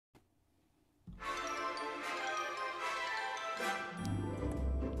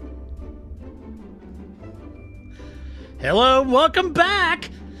Hello, welcome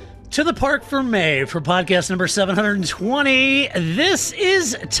back to the Parc Fermé for podcast number 720. This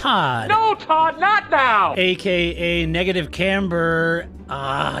is Todd. No, Todd, not now! AKA Negative Camber.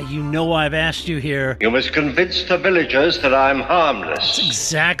 You know I've asked you here. You must convince the villagers that I'm harmless. That's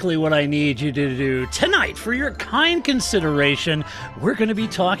exactly what I need you to do. Tonight, for your kind consideration, we're going to be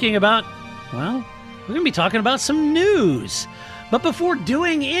talking about, some news. But before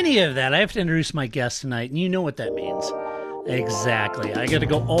doing any of that, I have to introduce my guest tonight, and you know what that means. Exactly. I got to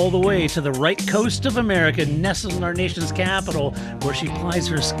go all the way to the right coast of America, nestled in our nation's capital, where she plies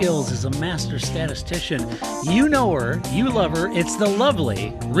her skills as a master statistician. You know her. You love her. It's the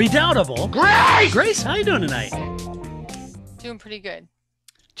lovely, redoubtable Grace! Grace, how you doing tonight? Doing pretty good.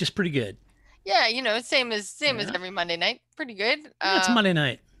 Just pretty good. Yeah, same as every Monday night. Pretty good. It's Monday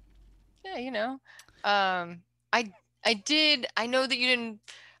night. Yeah, I know that you didn't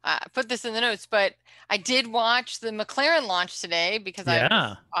put this in the notes, but I did watch the McLaren launch today because I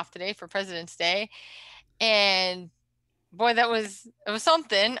was off today for President's Day, and boy, it was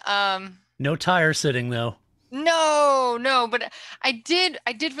something. No tire sitting though. No, but I did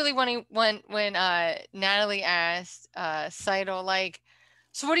really want when Natalie asked Seidel, like,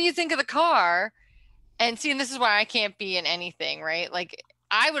 so what do you think of the car? And see, and this is why I can't be in anything, right? Like,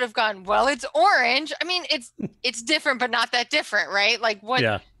 I would have gone, well, it's orange. I mean, it's different, but not that different, right? Like what?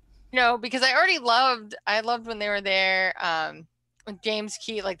 Yeah. Because I loved when they were there, when James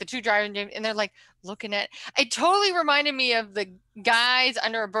Key, like the two drivers, and they're like looking at, it totally reminded me of the guys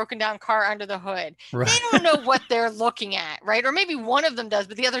under a broken down car under the hood. Right. They don't know what they're looking at, right? Or maybe one of them does,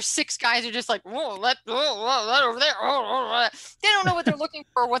 but the other six guys are just like, whoa, that over there. They don't know what they're looking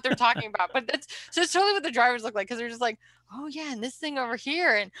for or what they're talking about. But it's totally what the drivers look like, because they're just like, oh yeah, and this thing over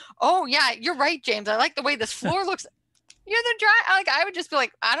here, and oh yeah, you're right, James. I like the way this floor looks. You're the driver. Like, I would just be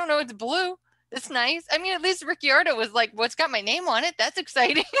like, I don't know, it's blue. It's nice. I mean, at least Ricciardo was like, what's got my name on it? That's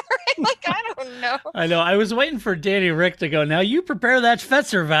exciting, right? Like, I don't know. I know. I was waiting for Danny Rick to go, now you prepare that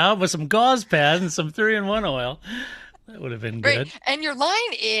Fetzer valve with some gauze pads and some 3-in-1 oil. That would have been good. Right. And your line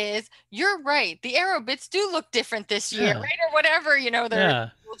is, you're right. The aero bits do look different this year, right? Or whatever,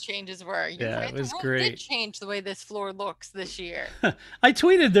 their rule changes were. You're right. It was the rule great. did change the way this floor looks this year. I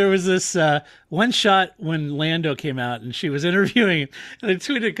tweeted there was this one shot when Lando came out and she was interviewing him. And I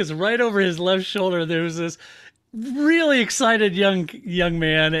tweeted because right over his left shoulder, there was this really excited young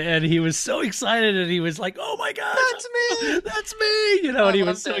man, and he was so excited, and he was like, oh my gosh, that's me, and he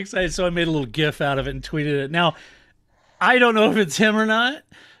was so excited. So I made a little gif out of it and tweeted it. Now, I don't know if it's him or not,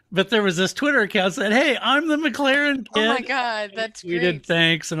 but there was this Twitter account that said, hey, I'm the McLaren kid. Oh my God, that's great. Tweeted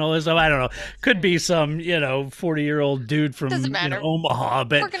thanks and all this stuff. I don't know. Could be some, 40-year-old dude from Omaha.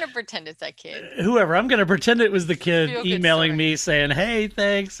 But we're going to pretend it's that kid. Whoever. I'm going to pretend it was the kid emailing me saying, hey,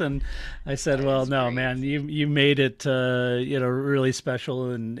 thanks. And I said, well, no, great. Man, you made it, really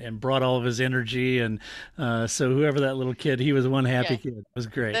special and brought all of his energy. And so whoever that little kid, he was one happy kid. It was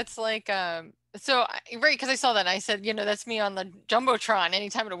great. That's like... So, right, because I saw that, and I said, that's me on the Jumbotron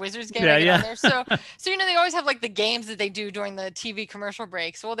anytime at a Wizards game I get on there. So they always have, like, the games that they do during the TV commercial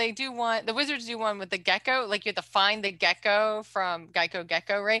breaks. Well, they do one, the Wizards do one with the gecko. Like, you have to find the gecko from Geico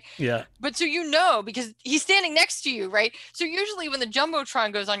Gecko, right? Yeah. But so because he's standing next to you, right? So usually when the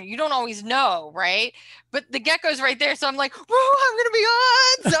Jumbotron goes on, you don't always know, right? But the gecko's right there, so I'm like, whoa, I'm going to be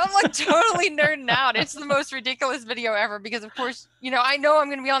on! So I'm, like, totally nerding out. It's the most ridiculous video ever because, of course, I know I'm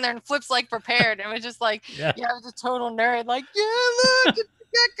going to be on there, and Flip's, like, prepared. And it was just like, I was a total nerd. Like, look, it's the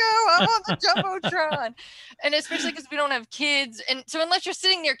gecko. I'm on the Jumbotron. And especially because we don't have kids. And so unless you're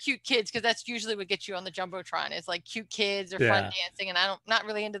sitting near cute kids, because that's usually what gets you on the Jumbotron is like cute kids or fun dancing. And I'm not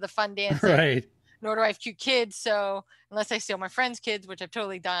really into the fun dancing. Right. Nor do I have cute kids. So unless I steal my friends' kids, which I've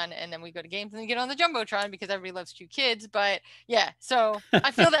totally done, and then we go to games and then get on the Jumbotron because everybody loves cute kids. But yeah, so I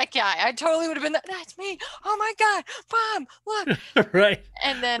feel that guy. I totally would have been that's me. Oh my God, Mom, look. Right.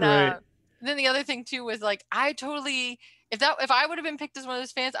 And then then the other thing too was like, I totally, if I would have been picked as one of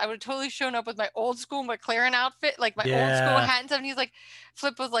those fans, I would have totally shown up with my old school McLaren outfit, like my old school hat and stuff. And he's like,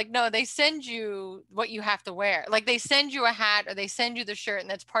 Flip was like, no, they send you what you have to wear. Like they send you a hat or they send you the shirt, and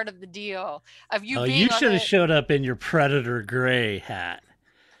that's part of the deal of you being. You should have showed up in your Predator gray hat.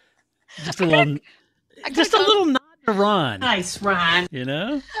 Just a little nod to Ron. Nice, Ron. I could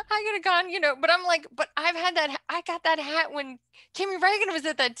have gone, but I'm like, but I got that hat when Kimi Räikkönen was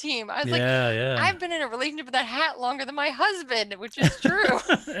at that team. I was I've been in a relationship with that hat longer than my husband, which is true.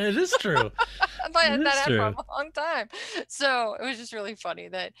 It is true. I've had that hat for a long time. So it was just really funny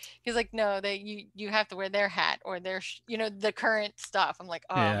that he's like, no, you have to wear their hat or their, the current stuff. I'm like,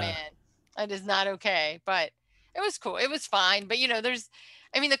 oh man, that is not okay. But it was cool. It was fine. But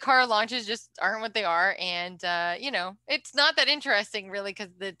I mean, the car launches just aren't what they are, and it's not that interesting really because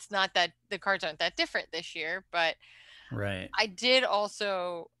it's not that the cars aren't that different this year. But Right. I did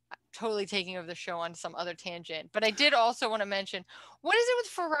also totally taking over the show on some other tangent, but I did also want to mention what is it with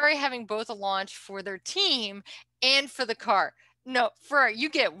Ferrari having both a launch for their team and for the car? No, Ferrari, you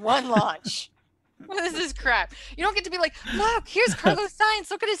get one launch. What is this crap? You don't get to be like, look, here's Carlos Sainz.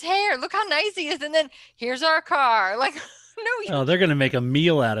 Look at his hair. Look how nice he is. And then here's our car. Like, no, Oh, they're going to make a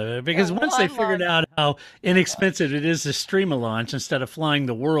meal out of it because once they figured out how inexpensive it is to stream a launch instead of flying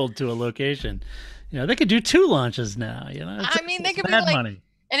the world to a location, they could do 2 launches now. I mean, they could be like, money.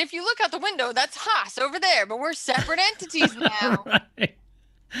 And if you look out the window, that's Haas over there, but we're separate entities now. Right.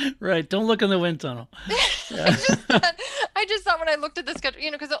 Right. Don't look in the wind tunnel. Yeah. I just thought when I looked at the schedule,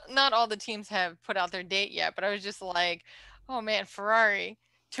 because not all the teams have put out their date yet, but I was just like, oh man, Ferrari,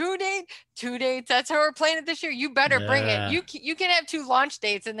 2 dates. That's how we're playing it this year. You better bring it. You can have 2 launch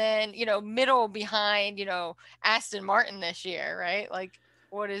dates and then, middle behind, Aston Martin this year, right? Like,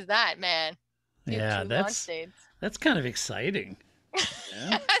 what is that, man? Yeah, that's kind of exciting.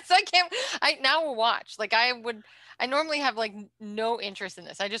 Yeah. So now we'll watch. Like I normally have like no interest in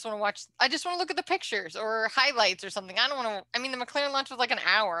this. I just want to watch. I just want to look at the pictures or highlights or something. I don't want to. I mean, the McLaren launch was like an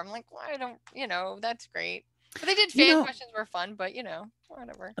hour. I'm like, well, I don't. That's great. But they did fan questions were fun. But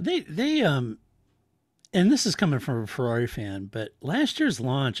whatever. They and this is coming from a Ferrari fan, but last year's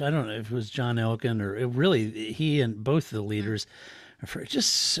launch, I don't know if it was John Elkann or he and both the leaders are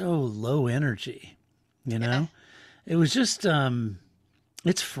just so low energy. Yeah. It was just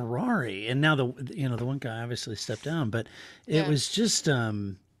it's Ferrari, and now the one guy obviously stepped down, but it was just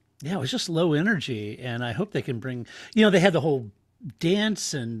it was just low energy, and I hope they can bring they had the whole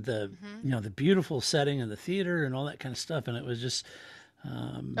dance and the the beautiful setting of the theater and all that kind of stuff, and it was just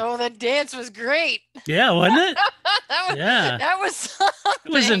that dance was great. Yeah, wasn't it? That was something.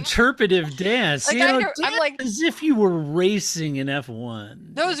 It was interpretive dance. Like, I'm like as if you were racing in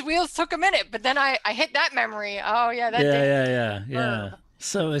F1. Those wheels took a minute, but then I hit that memory. Oh yeah, that dance. Yeah.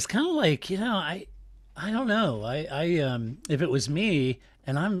 So it's kind of like I don't know. I if it was me,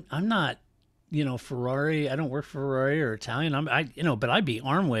 and I'm not Ferrari. I don't work for Ferrari or Italian. But I'd be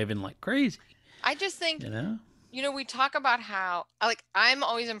arm waving like crazy. I just think we talk about how I'm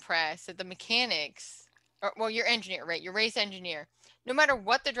always impressed that the mechanics, your engineer, right? Your race engineer, no matter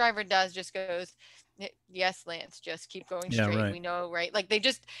what the driver does, just goes, yes, Lance, just keep going straight. Right. We know, right? Like they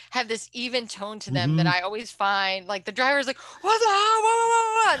just have this even tone to them that I always find. Like the driver's like, what the hell?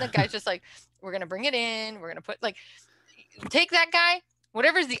 Whoa. And the guy's just like, we're gonna bring it in. We're gonna put take that guy.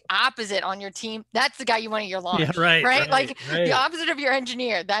 Whatever's the opposite on your team, that's the guy you want at your launch. Yeah, right. Like the opposite of your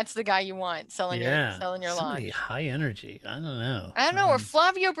engineer, that's the guy you want selling your launch. High energy. I don't know. Or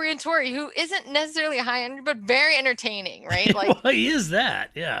Flavio Briatore, who isn't necessarily a high energy, but very entertaining, right? Like well, he is that.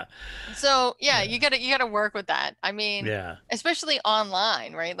 Yeah. So you gotta work with that. I mean, especially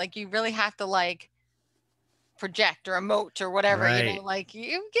online, right? Like you really have to project or emote or whatever. Right.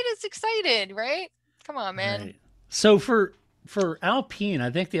 You get us excited, right? Come on, man. Right. So for Alpine,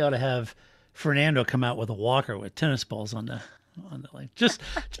 I think they ought to have Fernando come out with a walker with tennis balls on the just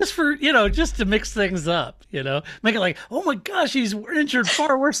for just to mix things up, make it like, oh my gosh, he's injured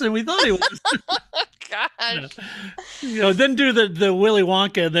far worse than we thought he was. Gosh. Then do the Willy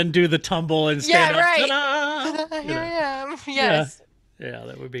Wonka, then do the tumble and stand up. Right. Here I am. Yes. Yeah,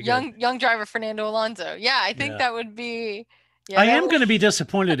 that would be good. Young driver Fernando Alonso. Yeah, I think that would be. I am going to be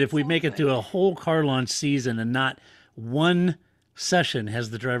disappointed if we make it through a whole car launch season and not one session has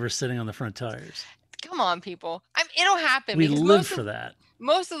the driver sitting on the front tires. Come on, people. It'll happen. We live for that.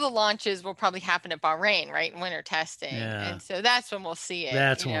 Most of the launches will probably happen at Bahrain, right? Winter testing. Yeah. And so that's when we'll see it.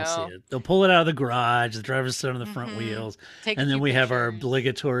 That's when we'll see it. They'll pull it out of the garage. The driver's sit on the front wheels. And then we have our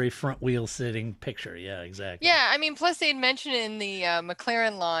obligatory front wheel sitting picture. Yeah, exactly. Yeah. I mean, plus they'd mentioned in the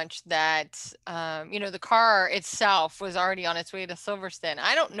McLaren launch that, the car itself was already on its way to Silverstone.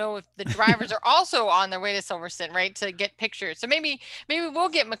 I don't know if the drivers are also on their way to Silverstone, right? To get pictures. So maybe we'll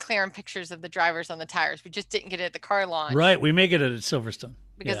get McLaren pictures of the drivers on the tires. We just didn't get it at the car launch. Right. We may get it at Silverstone.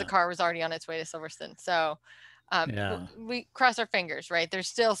 Because the car was already on its way to Silverstone. So we cross our fingers, right? There's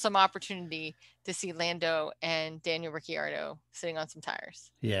still some opportunity to see Lando and Daniel Ricciardo sitting on some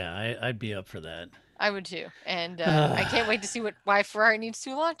tires. Yeah, I'd be up for that. I would too. And I can't wait to see why Ferrari needs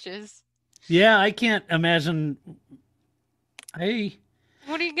 2 launches. Yeah, I can't imagine.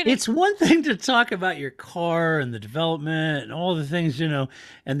 What are you gonna? It's one thing to talk about your car and the development and all the things, and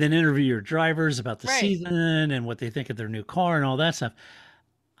then interview your drivers about the season and what they think of their new car and all that stuff.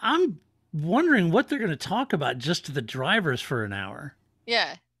 I'm wondering what they're going to talk about just to the drivers for an hour.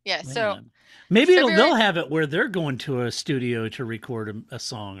 Yeah. Man. So Maybe February, they'll have it where they're going to a studio to record a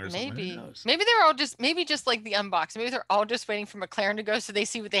song or something. Who maybe. knows? Maybe they're all just like the unbox. Maybe they're all just waiting for McLaren to go so they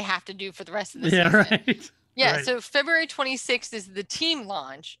see what they have to do for the rest of the Yeah, season. right. Yeah, Right. so February 26th is the team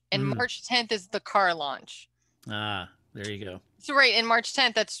launch, and March 10th is the car launch. Ah, there you go. So right, in March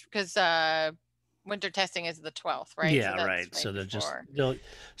 10th, that's because winter testing is the 12th, right? Yeah, so that's right. So they're before.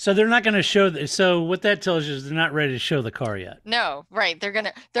 so they're not going to show. So what that tells you is they're not ready to show the car yet. No, right.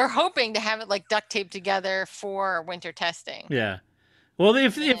 They're hoping to have it like duct taped together for winter testing. Yeah. Well,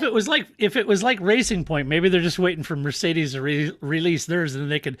 if it was like Racing Point, maybe they're just waiting for Mercedes to release theirs, and then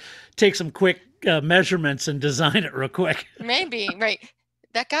they could take some quick measurements and design it real quick. Maybe, right.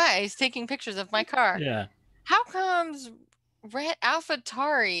 That guy is taking pictures of my car. Yeah. How comes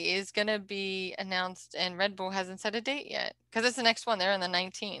AlphaTauri is going to be announced and Red Bull hasn't set a date yet? Because it's the next one. They're on the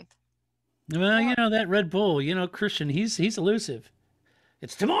 19th. Well, that Red Bull, Christian, he's elusive.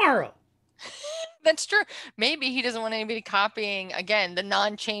 It's tomorrow. That's true. Maybe he doesn't want anybody copying, again, the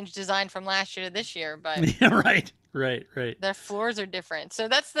non-change design from last year to this year, but Yeah, right. their floors are different. So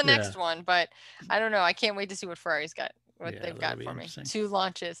that's the next one, but I don't know. I can't wait to see what Ferrari's got, they've got for me. 2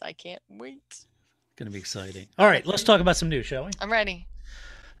 launches. I can't wait. Going to be exciting. All right, let's talk about some news, shall we? I'm ready.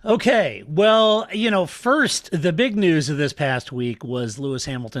 Okay. Well, first, the big news of this past week was Lewis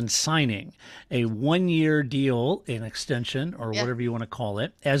Hamilton signing a 1-year deal, an extension, or whatever you want to call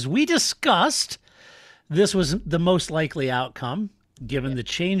it. As we discussed, this was the most likely outcome, given the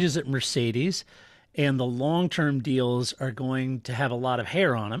changes at Mercedes, and the long-term deals are going to have a lot of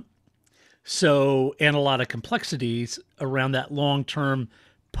hair on them. So, and a lot of complexities around that long-term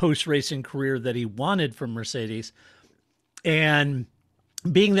post-racing career that he wanted from Mercedes. And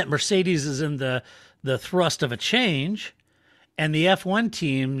being that Mercedes is in the thrust of a change, and the F1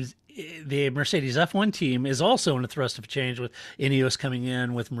 teams, the Mercedes F1 team is also in the thrust of a change with Ineos coming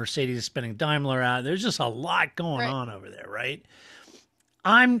in, with Mercedes spinning Daimler out. There's just a lot going on over there, right?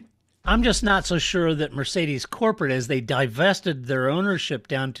 I'm just not so sure that Mercedes corporate, as they divested their ownership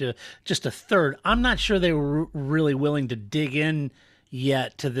down to just a third, I'm not sure they were really willing to dig in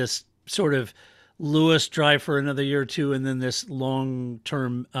yet to this sort of Lewis drive for another year or two, and then this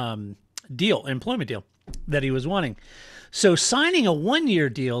long-term employment deal that he was wanting. So signing a 1-year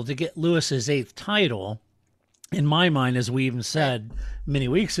deal to get Lewis's 8th title, in my mind, as we even said many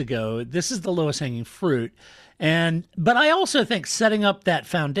weeks ago, this is the lowest hanging fruit. But I also think setting up that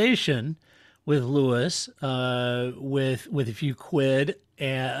foundation with Lewis, with a few quid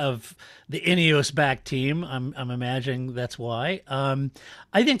of the Ineos back team, I'm imagining that's why.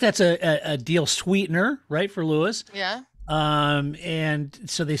 I think that's a deal sweetener, right, for Lewis. Yeah. And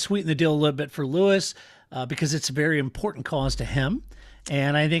so they sweeten the deal a little bit for Lewis because it's a very important cause to him.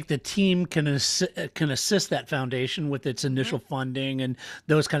 And I think the team can assist that foundation with its initial funding and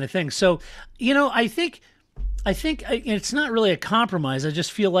those kind of things. So, I think it's not really a compromise. I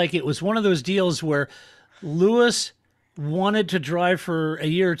just feel like it was one of those deals where Lewis wanted to drive for a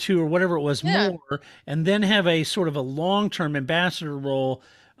year or two or whatever it was more, and then have a sort of a long-term ambassador role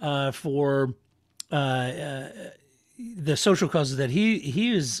for the social causes that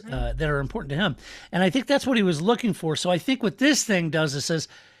he is that are important to him. And I think that's what he was looking for. So I think what this thing does is says,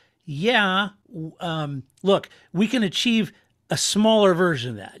 look, we can achieve a smaller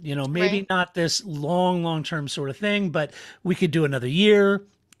version of that, maybe not this long-term sort of thing, but we could do another year,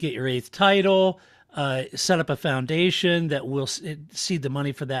 get your 8th title, set up a foundation that will seed the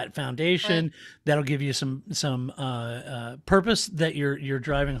money for that foundation. Right. That'll give you some purpose that you're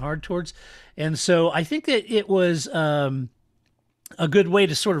driving hard towards. And so I think that it was a good way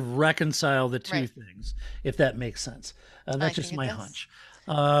to sort of reconcile the two things, if that makes sense. That's just my hunch.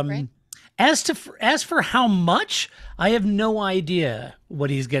 As for how much, I have no idea what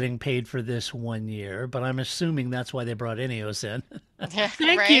he's getting paid for this 1 year, but I'm assuming that's why they brought Ineos in.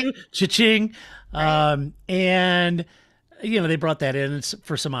 Thank you, cha-ching. And they brought that in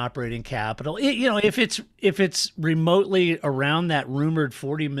for some operating capital. If it's remotely around that rumored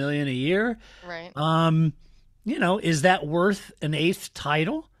 $40 million a year, is that worth an 8th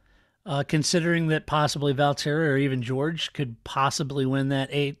title? Considering that possibly Valtteri or even George could possibly win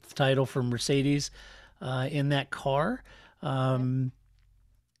that 8th title for Mercedes in that car. Why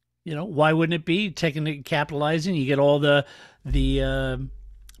wouldn't it be capitalizing? You get all the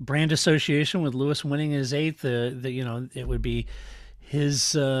brand association with Lewis winning his 8th. It would be his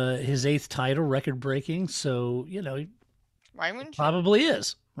 8th title, record breaking. So why wouldn't probably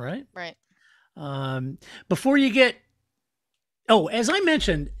is right. Before you get. Oh, as I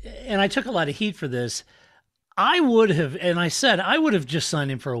mentioned, and I took a lot of heat for this, I would have just signed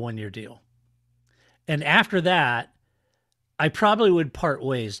him for a 1-year deal. And after that, I probably would part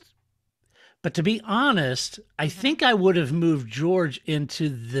ways. But to be honest, I think I would have moved George into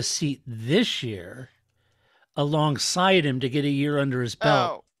the seat this year alongside him to get a year under his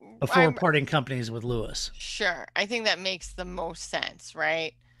belt Oh, before I'm parting companies with Lewis. sure. I think that makes the most sense,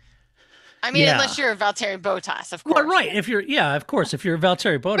 right? I mean, Yeah. unless you're Valtteri Bottas, of Well, course. right. If you're, yeah, of course. If you're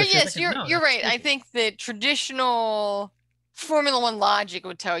Valtteri But Bottas, you're yes, thinking, no, you're that's right. I stupid. think the traditional Formula One logic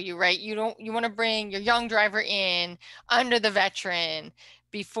would tell you, right? You want to bring your young driver in under the veteran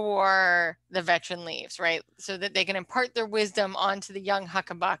before the veteran leaves, right? So that they can impart their wisdom onto the young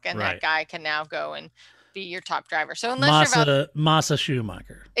huckabuck, and Right. that guy can now go and be your top driver. So unless you're Massa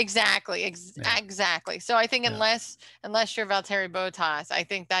Schumacher. exactly, Yeah. exactly. So I think Yeah. unless you're Valtteri Bottas, I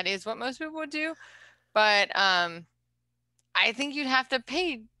think that is what most people would do. But I think you'd have to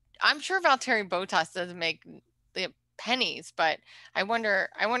pay. I'm sure Valtteri Bottas doesn't make the pennies, but I wonder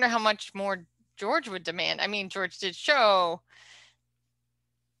how much more George would demand. I mean, George did show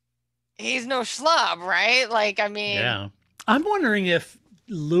he's no schlub, right? Like, I mean, Yeah. I'm wondering if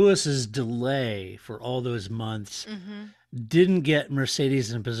Lewis's delay for all those months didn't get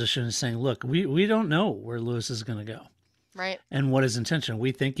Mercedes in a position of saying, look, we don't know where Lewis is going to go right. and what his intention.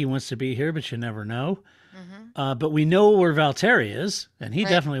 We think he wants to be here, but you never know. But we know where Valtteri is, and he Right.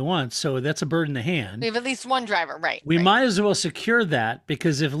 definitely wants. So that's a bird in the hand. We have at least one driver, right? We right. might as well secure that,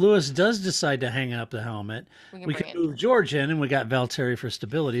 because if Lewis does decide to hang up the helmet, we bring can in move George in, and we got Valtteri for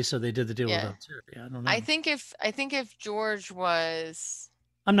stability. So they did the deal Yeah. with Valtteri. I don't know. I think if George was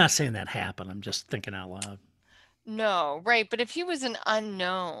I'm not saying that happened. I'm just thinking out loud. no, right, but if he was an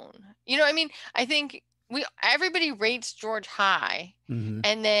unknown, I mean, I think everybody rates George high, Mhm.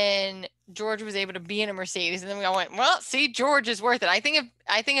 and then George was able to be in a Mercedes, and then we all went, well, see, George is worth it. I think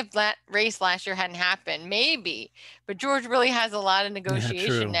if that race last year hadn't happened, maybe, but George really has a lot of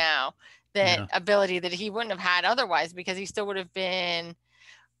negotiation true. now, that ability that he wouldn't have had otherwise, because he still would have been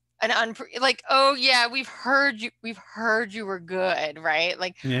like, oh yeah, we've heard you were good, right?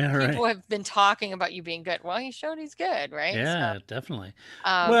 Like, Yeah, right. people have been talking about you being good. Well, he showed he's good, right? Yeah, definitely.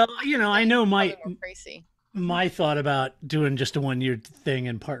 So, Well, I know probably more pricey. my thought about doing just a 1 year thing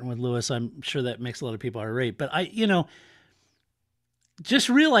and parting with Lewis. I'm sure that makes a lot of people irate, but just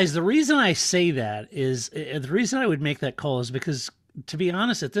realize the reason I say that is the reason I would make that call is because, to be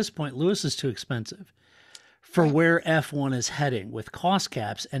honest, at this point, Lewis is too expensive for where F1 is heading with cost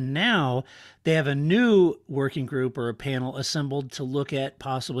caps. And now they have a new working group or a panel assembled to look at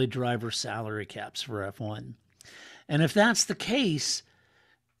possibly driver salary caps for F1. And if that's the case,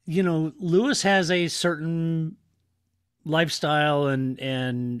 Lewis has a certain lifestyle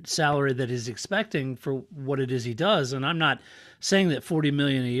and salary that he's expecting for what it is he does. And I'm not saying that 40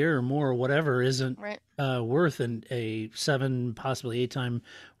 million a year or more or whatever isn't worth a 7, possibly 8-time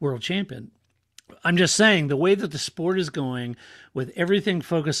world champion. I'm just saying the way that the sport is going, with everything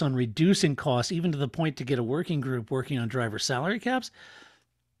focused on reducing costs, even to the point to get a working group working on driver salary caps,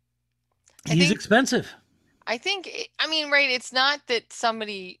 he's expensive. I think, I mean, right, it's not that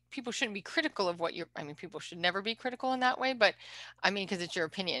people shouldn't be critical of people should never be critical in that way, but I mean, because it's your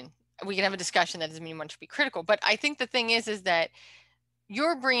opinion. We can have a discussion. That doesn't mean one should be critical. But I think the thing is that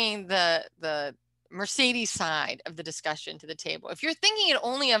you're bringing the Mercedes side of the discussion to the table. If you're thinking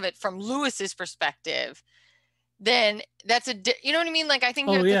only of it from Lewis's perspective, then that's you know what I mean? Like, I think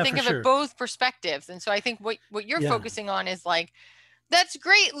you have to think of it both perspectives. And so I think what you're focusing on is like, that's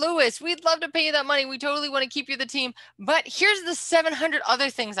great, Lewis. We'd love to pay you that money. We totally want to keep you the team. But here's the 700 other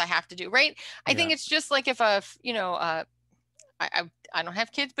things I have to do, right? I think it's just like if I don't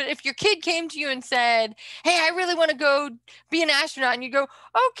have kids, but if your kid came to you and said, hey, I really want to go be an astronaut, and you go,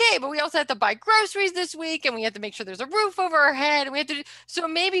 okay, but we also have to buy groceries this week, and we have to make sure there's a roof over our head, and we have to so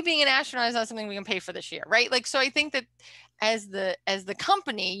maybe being an astronaut is not something we can pay for this year, right? Like, so I think that as the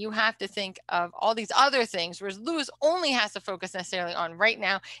company, you have to think of all these other things, whereas Lewis only has to focus necessarily on right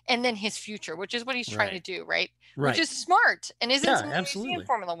now and then his future, which is what he's trying to do, right? Which is smart and isn't something you see in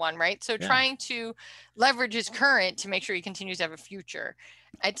Formula One, right? So trying to leverage his current to make sure he continues to have a future.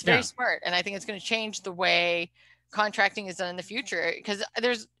 It's very smart, and I think it's going to change the way contracting is done in the future, because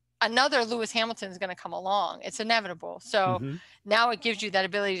there's another Lewis Hamilton is going to come along. It's inevitable. So now it gives you that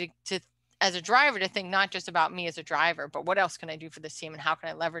ability to as a driver to think not just about me as a driver, but what else can I do for this team and how can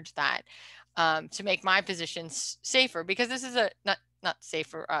I leverage that to make my positions safer? Because this is not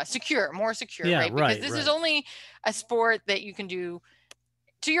safer, more secure, right? Because this is only a sport that you can do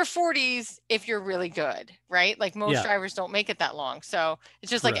to your 40s if you're really good, right? Like, most drivers don't make it that long. So it's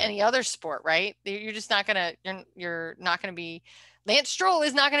just like any other sport, right? You're just not gonna, you're not gonna be, Lance Stroll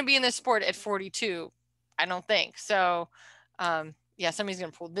is not gonna be in this sport at 42, I don't think. So somebody's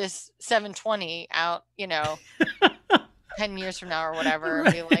gonna pull this 720 out, 10 years from now or whatever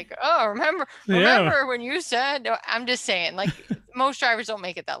and be like, oh, remember when you said, no, I'm just saying, like, most drivers don't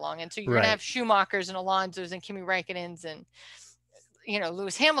make it that long. And so you're going to have Schumachers and Alonsos and Kimi Räikkönens and,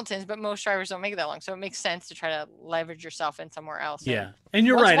 Lewis Hamiltons, but most drivers don't make it that long. So it makes sense to try to leverage yourself in somewhere else. And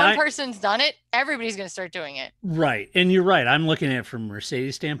you're right. Once one person's done it, everybody's going to start doing it. Right. And you're right. I'm looking at it from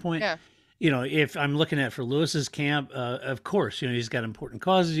Mercedes' standpoint. Yeah. If I'm looking at for Lewis's camp, of course, he's got important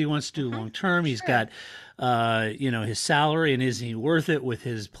causes he wants to do long term. He's got, his salary, and is he worth it with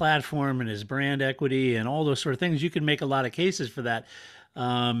his platform and his brand equity and all those sort of things. You can make a lot of cases for that.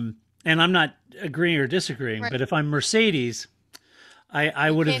 And I'm not agreeing or disagreeing, but if I'm Mercedes, I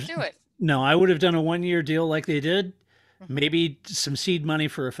would have. Can't do it. No, I would have done a 1-year deal like they did. Maybe some seed money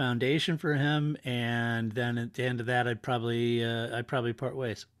for a foundation for him, and then at the end of that, I'd probably part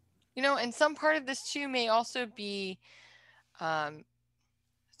ways. And some part of this too may also be,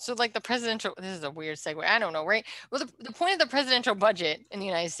 so like the presidential. This is a weird segue. I don't know, right? Well, the point of the presidential budget in the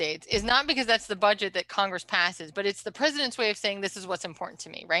United States is not because that's the budget that Congress passes, but it's the president's way of saying this is what's important to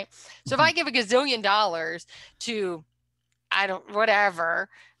me, right? So if I give $1 gazillion to, whatever,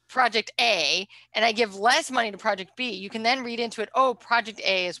 Project A, and I give less money to Project B, you can then read into it, oh, Project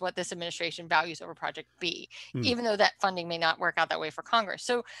A is what this administration values over Project B, even though that funding may not work out that way for Congress.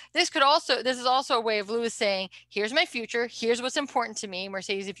 So this is also a way of Lewis saying, here's my future, here's what's important to me,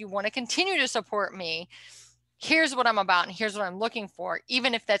 Mercedes, if you want to continue to support me, here's what I'm about and here's what I'm looking for,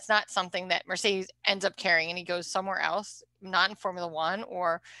 even if that's not something that Mercedes ends up carrying and he goes somewhere else, not in Formula One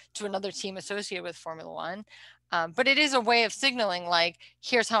or to another team associated with Formula One. But it is a way of signaling, like,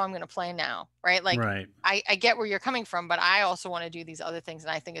 here's how I'm going to play now, right? Like, I get where you're coming from, but I also want to do these other things,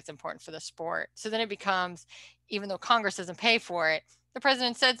 and I think it's important for the sport. So then it becomes, even though Congress doesn't pay for it, the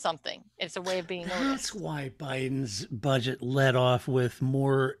president said something. It's a way of being noticed. That's why Biden's budget led off with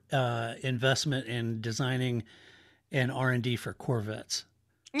more investment in designing and R&D for Corvettes.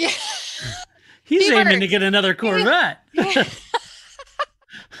 Yeah. He's aiming to get another Corvette.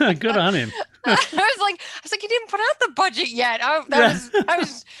 Good on him. I was like, you didn't put out the budget yet. I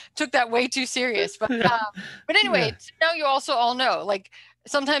took that way too serious. But anyway, now you also all know, like,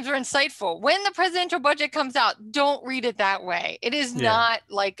 sometimes we're insightful. When the presidential budget comes out, don't read it that way. It is not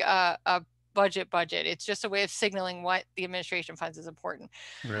like a budget. It's just a way of signaling what the administration finds is important.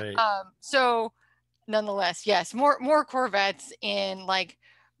 Right. So nonetheless, yes, more Corvettes in like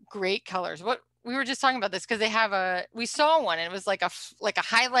great colors. What we were just talking about this because we saw one and it was like a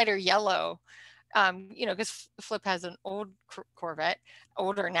highlighter yellow, because Flip has an old Corvette,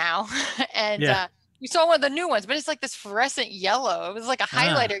 older now, and we saw one of the new ones, but it's like this fluorescent yellow. It was like a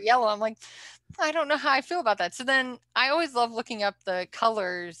highlighter yellow. I'm like, I don't know how I feel about that. So then I always love looking up the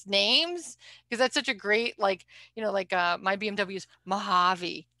colors names because that's such a great, my BMW's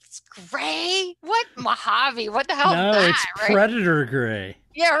Mojave. It's gray. What Mojave? What the hell? No, is that, it's Predator gray.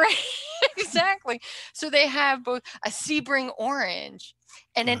 Yeah, right. Exactly. So they have both a Sebring orange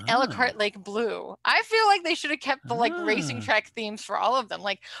and an Elkhart Lake blue. I feel like they should have kept the racing track themes for all of them,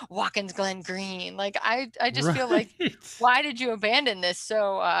 like Watkins Glen green. Like I just feel like, why did you abandon this?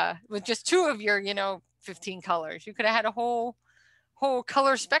 So with just two of your 15 colors, you could have had a whole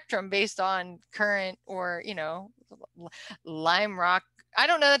color spectrum based on current or lime rock. I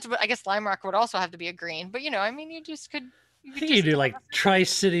don't know. I guess lime rock would also have to be a green, but you just could. I think you do like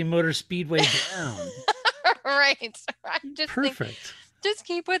Tri-City Motor Speedway down. Right. I just perfect. Just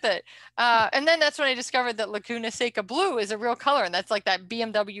keep with it. And then that's when I discovered that Laguna Seca blue is a real color, and that's like that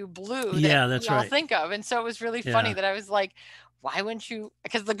BMW blue that we all think of. And so it was really funny that I was like, why wouldn't you?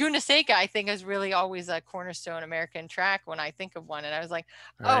 Because Laguna Seca, I think, is really always a cornerstone American track when I think of one. And I was like,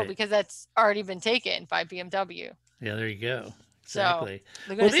 because that's already been taken by BMW. Yeah, there you go. Exactly.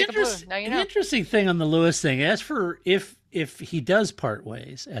 So, the interesting thing on the Lewis thing, as for if he does part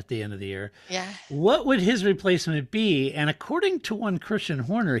ways at the end of the year, what would his replacement be? And according to one Christian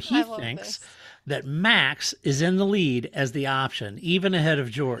Horner, he thinks that Max is in the lead as the option, even ahead of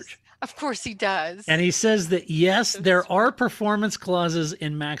George. Of course he does. And he says that, yes, there are performance clauses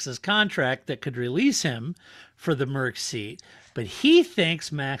in Max's contract that could release him for the Merc seat. But he thinks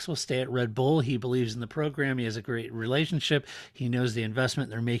Max will stay at Red Bull. He believes in the program. He has a great relationship. He knows the investment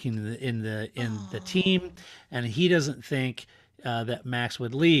they're making in the team, and he doesn't think that Max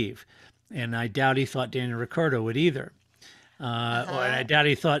would leave. And I doubt he thought Daniel Ricciardo would either. Or I doubt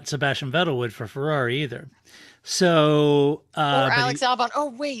he thought Sebastian Vettel would for Ferrari either. So or Alex Albon. Oh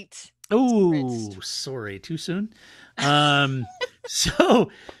wait. Oh, sorry, too soon.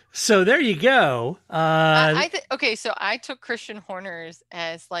 So there you go. Okay, so I took Christian Horner's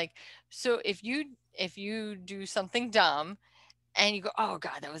as like, so if you do something dumb and you go, "Oh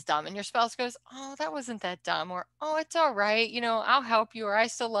God, that was dumb," and your spouse goes, "Oh, that wasn't that dumb," or "Oh, it's all right, I'll help you," or "I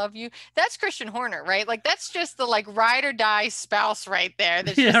still love you." That's Christian Horner, right? Like that's just the like ride or die spouse right there.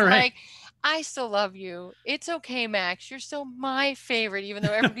 That's Yeah, just right. like, "I still love you. It's okay, Max. You're still my favorite, even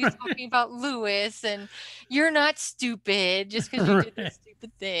though everybody's talking about Lewis, and you're not stupid just because you did this Right.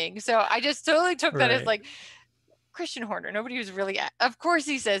 stupid thing." So I just totally took that as Right. like Christian Horner. Nobody was really. Of course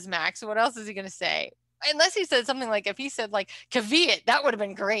he says Max. What else is he going to say? Unless he said something like, if he said like Kvyat, that would have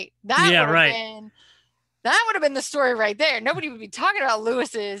been great. Yeah, right. That would have been the story right there. Nobody would be talking about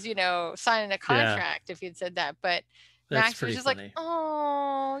Lewis's, signing a Yeah. contract if he had said that. But That's Max was pretty just like, funny.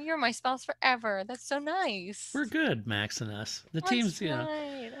 "Oh, you're my spouse forever. That's so nice." We're good, Max and us. The That's team's,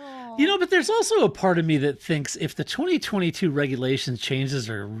 right. Oh. but there's also a part of me that thinks if the 2022 regulations changes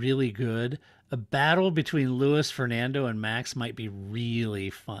are really good, a battle between Lewis, Fernando, and Max might be really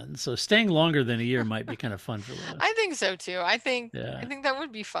fun. So staying longer than a year might be kind of fun for Lewis. I think so too. I think Yeah, that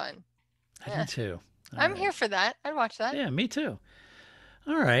would be fun. I Yeah. do too. All I'm right. here for that. I'd watch that. Yeah, me too.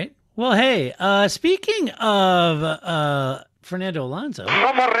 All right. Well, hey, speaking of Fernando Alonso,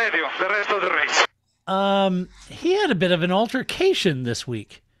 No more radio, the rest of the race. he had a bit of an altercation this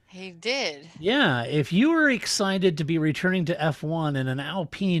week. He did. Yeah, if you were excited to be returning to F1 in an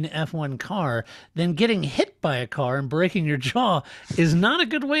Alpine F1 car, then getting hit by a car and breaking your jaw is not a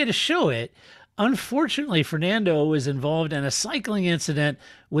good way to show it. Unfortunately, Fernando was involved in a cycling incident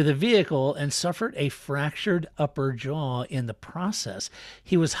with a vehicle and suffered a fractured upper jaw in the process.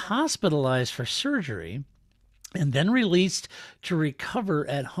 He was hospitalized for surgery and then released to recover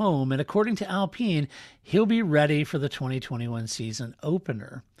at home. And according to Alpine, he'll be ready for the 2021 season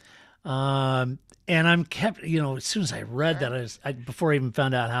opener. And I'm kept, as soon as I read that, before I even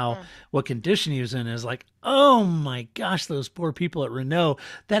found out what condition he was in, is like, oh my gosh, those poor people at Renault.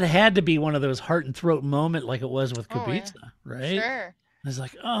 That had to be one of those heart and throat moment like it was with Oh, yeah. Kubica, right? Sure. I was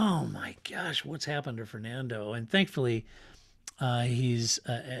like, oh my gosh, what's happened to Fernando? And thankfully, he's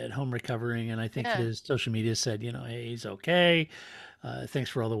at home recovering, and I think Yeah. his social media said, hey, he's okay. Thanks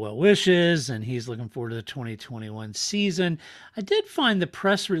for all the well wishes, and he's looking forward to the 2021 season. I did find the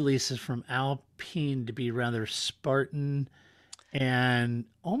press releases from Alpine to be rather Spartan and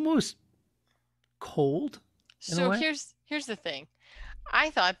almost cold. In a So way. here's the thing.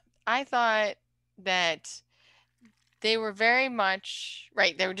 I thought that they were very much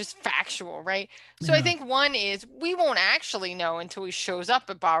right. They were just factual, right? So I Yeah. think one is we won't actually know until he shows up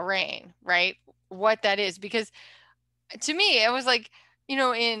at Bahrain, right? What that is, because to me, it was like,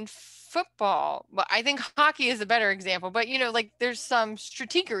 in football, but I think hockey is a better example, but like there's some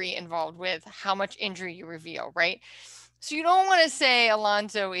strategery involved with how much injury you reveal, right? So you don't want to say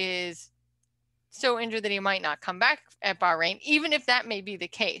Alonso is so injured that he might not come back at Bahrain, even if that may be the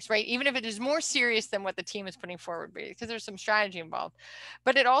case, right? Even if it is more serious than what the team is putting forward, because there's some strategy involved.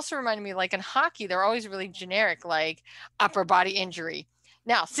 But it also reminded me, like in hockey, they're always really generic, like upper body injury.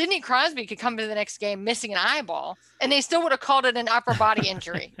 Now, Sidney Crosby could come to the next game missing an eyeball, and they still would have called it an upper body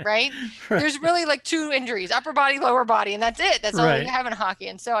injury, right? Right. There's really like two injuries, upper body, lower body, and that's it. That's all Right. you have in hockey.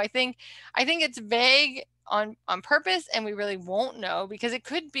 And so I think it's vague on purpose, and we really won't know, because it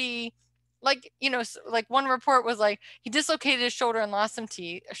could be like, like one report was like he dislocated his shoulder and lost some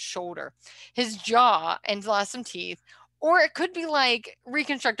teeth, his jaw and lost some teeth. Or it could be like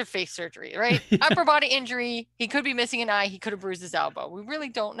reconstructive face surgery, right? Yeah. Upper body injury. He could be missing an eye. He could have bruised his elbow. We really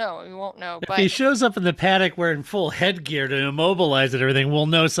don't know. We won't know. If But he shows up in the paddock wearing full headgear to immobilize it and everything, we'll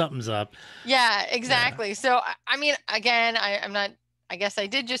know something's up. yeah, exactly. Yeah. So, I mean, again, I'm not, I guess I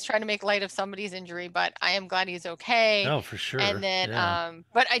did just try to make light of somebody's injury, but I am glad he's okay. Oh, for sure. And then, yeah.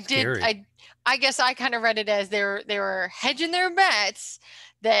 but Scary. I guess I kind of read it as they were hedging their bets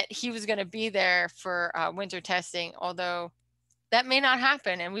that he was going to be there for winter testing, although that may not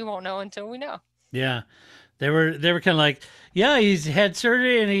happen, and we won't know until we know. Yeah, they were kind of like, yeah, he's had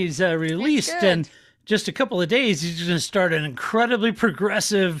surgery and he's released, and just a couple of days he's going to start an incredibly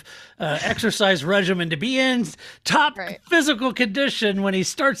progressive exercise regimen to be in top physical condition when he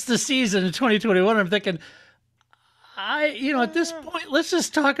starts the season in 2021. I'm thinking, at this point, let's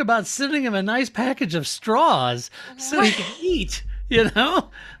just talk about sending him a nice package of straws so he can eat. I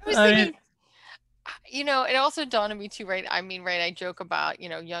was thinking, it also dawned on me too, right? I mean, right, I joke about,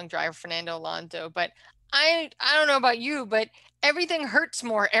 young driver Fernando Alonso, but I don't know about you, but everything hurts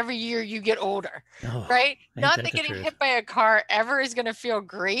more every year you get older, right? Not that getting hit by a car ever is going to feel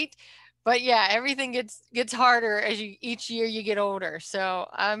great, but yeah, everything gets harder as each year you get older. So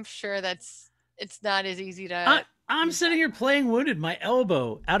I'm sure it's not as easy to. I'm sitting here playing wounded. My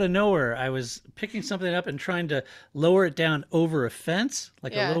elbow, out of nowhere, I was picking something up and trying to lower it down over a fence,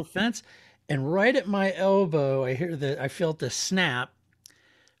 like a little fence. and right at my elbow, I felt the snap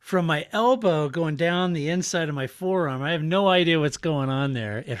from my elbow going down the inside of my forearm. I have no idea what's going on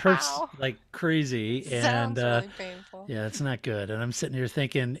there. It hurts Ow. like crazy, and Sounds really painful. yeah, it's not good. And I'm sitting here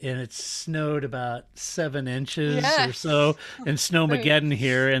thinking, and it snowed about 7 inches Yeah. or so in Snowmageddon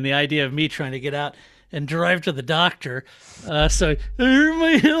here, and the idea of me trying to get out and drive to the doctor. So I hurt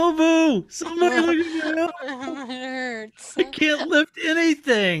my elbow. Somebody look at my elbow. It hurts. I can't lift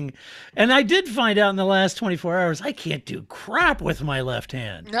anything. And I did find out in the last 24 hours, I can't do crap with my left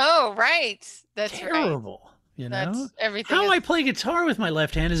hand. No, right. That's right. Terrible. You know? That's everything. How is- I play guitar with my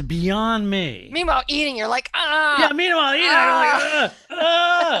left hand is beyond me. Meanwhile, eating, you're like, ah. Yeah, meanwhile, you're like,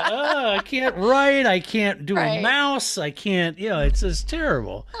 I can't write. I can't do a Right. mouse. I can't, it's just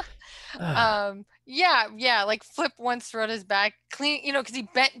terrible. Yeah, like Flip once threw out his back, clean, because he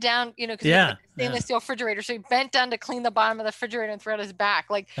bent down, because he Yeah, had like a stainless steel refrigerator, so he bent down to clean the bottom of the refrigerator and threw out his back.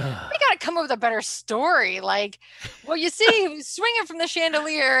 Like, we gotta come up with a better story. Like, well, you see, he was swinging from the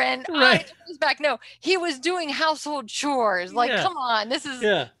chandelier and I Right. took his back. No, he was doing household chores. Like, Yeah. come on, this is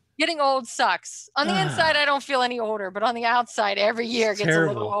Yeah. getting old sucks. On the inside, I don't feel any older, but on the outside, every year gets a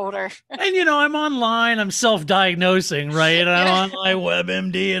terrible. little older. And, I'm online. I'm self-diagnosing, right? And I'm on my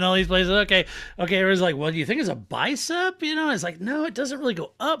WebMD and all these places. Okay. Everyone's like, well, do you think it's a bicep? It's like, no, it doesn't really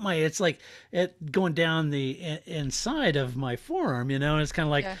go up it's like it going down the inside of my forearm, and it's kind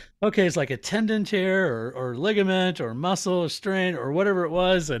of like, Yeah. okay, it's like a tendon tear or ligament or muscle or strain or whatever it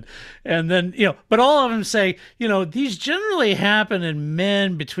was. And then, but all of them say, these generally happen in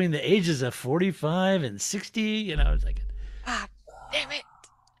men between the ages of 45 and 60, it's like, Ah, damn it.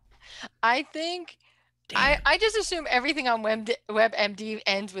 I think damn. I just assume everything on WebMD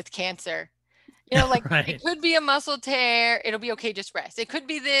ends with cancer. Like Right. it could be a muscle tear. It'll be okay. Just rest. It could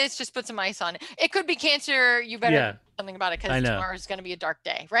be this. Just put some ice on it. It could be cancer. You better do something about it I because know. tomorrow's going to be a dark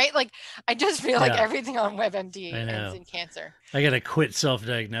day, right? Like I just feel like Yeah. everything on WebMD I know. ends in cancer. I got to quit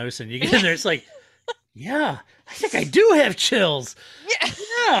self-diagnosing. You get in there, it's like, yeah, I think I do have chills. Yeah.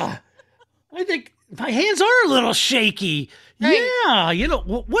 Yeah. I think my hands are a little shaky. Right. Yeah.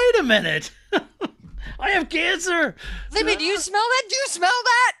 Wait a minute. I have cancer. Libby, do you smell that? Do you smell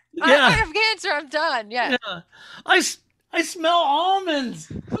that? Yeah. I have cancer. I'm done. Yeah. Yeah. I smell almonds.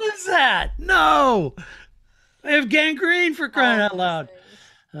 What is that? No. I have gangrene for crying out loud.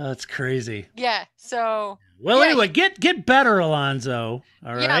 Oh, it's crazy. Yeah. So. Well, yeah, anyway, get better, Alonso.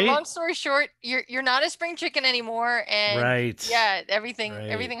 All yeah, right. long story short, you're not a spring chicken anymore, and Right. yeah, everything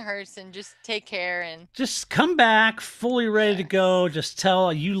Right. hurts, and just take care. And Just come back fully ready to go. Just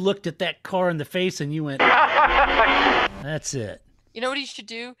tell you looked at that car in the face and you went, that's it. you know what he should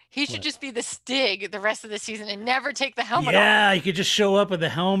do? He should just be the Stig the rest of the season and never take the helmet off. Yeah, you could just show up with a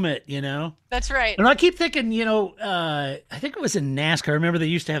helmet, That's right. And I keep thinking, I think it was in NASCAR. I remember they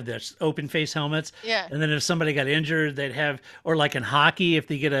used to have those open face helmets. Yeah. And then if somebody got injured, they'd have, or like in hockey, if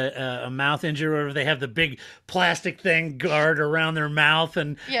they get a mouth injury, or whatever, they have the big plastic thing guard around their mouth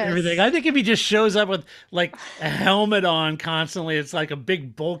and Yes. everything. I think if he just shows up with like a helmet on constantly, it's like a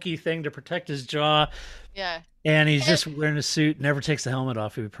big bulky thing to protect his jaw. Yeah. And he's just wearing a suit, never takes the helmet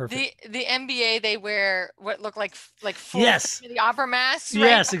off. It would be perfect. The NBA, they wear what look like full Yes. the opera masks. Right?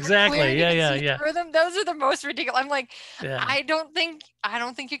 Yes, They're exactly. clear, you Yeah, can yeah, see yeah. through them. Those are the most ridiculous. I'm like, Yeah. I don't think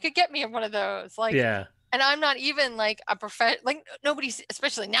you could get me in one of those. Like, Yeah. and I'm not even like a like nobody,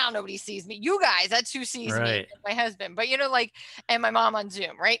 especially now, nobody sees me. You guys, that's who sees me, Right. and my husband. But like, and my mom on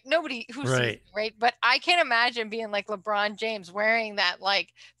Zoom, right? Nobody who sees Right. me, right? But I can't imagine being like LeBron James wearing that like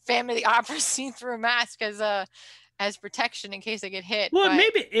Phantom of the Opera see-through mask as protection in case I get hit. Well, but,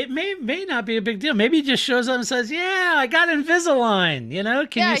 maybe it may not be a big deal. Maybe he just shows up and says, "Yeah, I got Invisalign." Can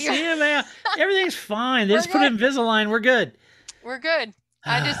Yeah, you see him? Yeah, everything's fine. They We're just put Invisalign. We're good. we're good.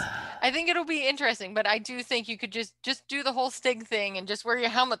 I think it'll be interesting, but I do think you could just do the whole Stig thing and just wear your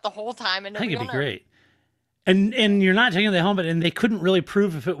helmet the whole time, and I think nobody it'd be will know. great. And you're not taking the helmet, and they couldn't really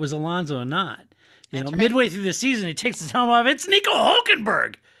prove if it was Alonso or not. That's right. Midway through the season, he takes his helmet off. It's Nico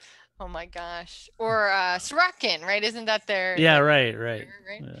Hulkenberg. Oh my gosh. Or Sorokin, right? Isn't that their Yeah, right. right?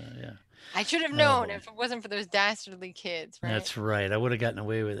 Yeah. I should have known boy. if it wasn't for those dastardly kids, right? That's right. I would have gotten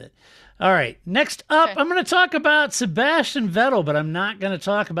away with it. All right. Next up, Okay. I'm going to talk about Sebastian Vettel, but I'm not going to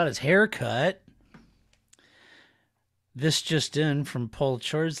talk about his haircut. This just in from Paul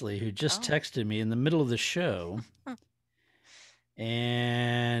Charsley, who just texted me in the middle of the show.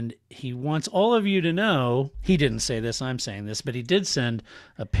 And he wants all of you to know, he didn't say this, I'm saying this, but he did send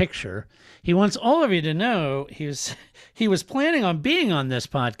a picture. He wants all of you to know he was planning on being on this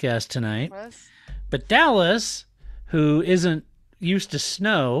podcast tonight. Was? But Dallas, who isn't used to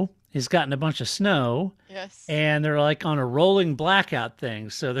snow has gotten a bunch of snow. Yes. And they're like on a rolling blackout thing.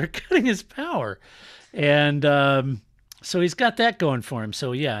 So they're cutting his power. And so he's got that going for him.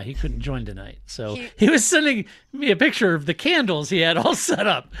 So yeah, he couldn't join tonight. So he was sending me a picture of the candles he had all set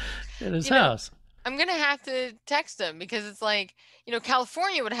up at his house. I'm going to have to text him because it's like,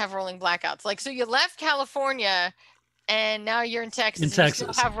 California would have rolling blackouts. Like, so you left California and now you're in Texas. And you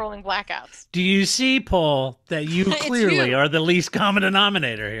still have rolling blackouts. Do you see, Paul, that you clearly are the least common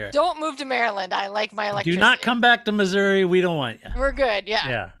denominator here? Don't move to Maryland. I like my electricity. Do not come back to Missouri. We don't want you. We're good. Yeah.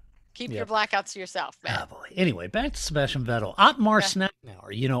 Yeah. Keep your blackouts to yourself, man. Oh, boy. Anyway, back to Sebastian Vettel. Otmar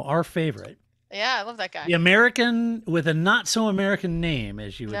Snackenauer, our favorite. Yeah, I love that guy. The American with a not so American name,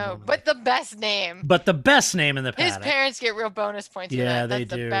 as you would know. But the best name. But the best name in the paddock. His parents get real bonus points for that. They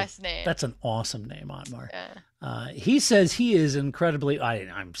do. That's the best name. That's an awesome name, Otmar. Yeah. He says he is incredibly,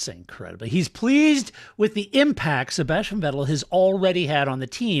 I'm saying incredibly, he's pleased with the impact Sebastian Vettel has already had on the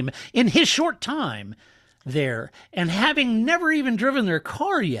team in his short time there. And having never even driven their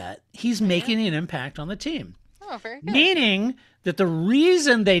car yet, he's making an impact on the team. Oh, very good. Meaning that the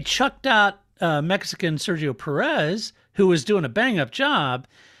reason they chucked out Mexican Sergio Perez, who was doing a bang-up job,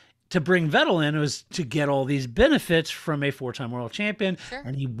 to bring Vettel in was to get all these benefits from a four-time world champion. Sure.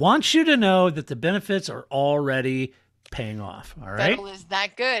 And he wants you to know that the benefits are already paying off. All right? Vettel is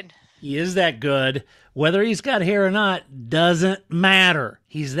that good. He is that good. Whether he's got hair or not doesn't matter.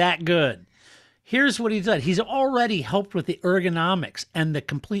 He's that good. Here's what he's done. He's already helped with the ergonomics and the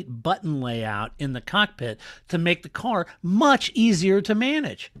complete button layout in the cockpit to make the car much easier to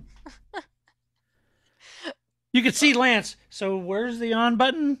manage. You could see Lance. So where's the on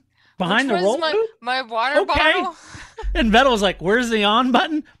button? Behind the roll boot? My water bottle. And Vettel's like, where's the on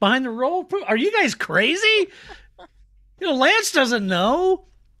button? Behind the roll boot? Are you guys crazy? Lance doesn't know.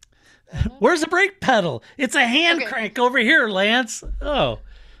 Where's the brake pedal? It's a hand crank over here, Lance. Oh.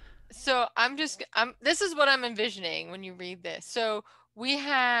 So this is what I'm envisioning when you read this. So we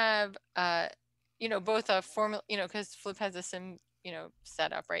have, both a formula, because Flip has a sim,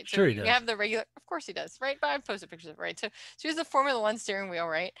 setup, right? So sure he does. We have the regular, of course he does, right? But I've posted pictures of it, right? So here's the Formula One steering wheel,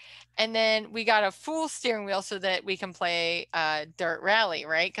 right? And then we got a full steering wheel so that we can play dirt rally,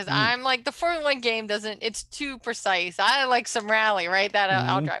 right? Because I'm like, the Formula One game it's too precise. I like some rally, right? That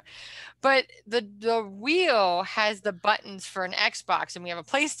I'll drive. But the wheel has the buttons for an Xbox, and we have a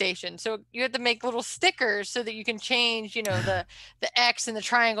PlayStation. So you have to make little stickers so that you can change, the X and the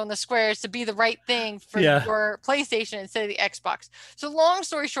triangle and the squares to be the right thing for your PlayStation instead of the Xbox. So long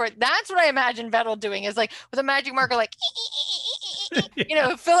story short, that's what I imagine Vettel doing is like with a magic marker, like,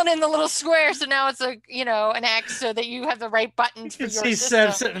 filling in the little square. So now it's an X so that you have the right buttons for your system.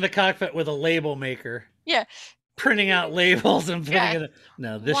 Seb sitting in the cockpit with a label maker. Yeah. Printing out labels and putting it.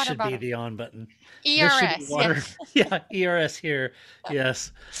 No, this water should bottle. Be the on button. ERS. Yeah, ERS here.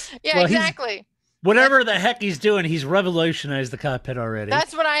 Yes. Yeah, well, exactly. Whatever the heck he's doing, he's revolutionized the cockpit already.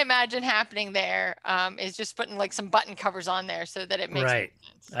 That's what I imagine happening there, is just putting like some button covers on there so that it makes right.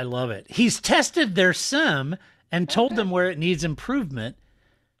 sense. I love it. He's tested their sim and told them where it needs improvement.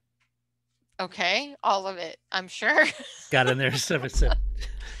 Okay, all of it, I'm sure. Got in there.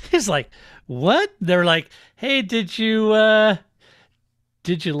 He's like, what? They're like, hey, did you like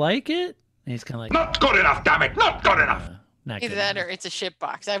it? And he's kind of like, not good enough, damn it, not good enough. Either that or it's a shit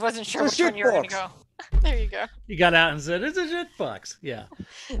box. I wasn't sure which one you were going to go. There you go. You got out and said, it's a shit box. Yeah.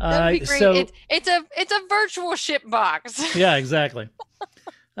 That'd be great. So, it's a virtual shit box. Yeah, exactly.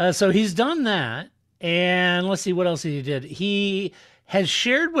 So he's done that. And let's see what else he did. He has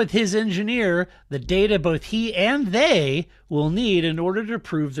shared with his engineer the data both he and they will need in order to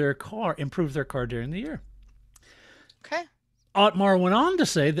improve their car during the year. Okay. Otmar went on to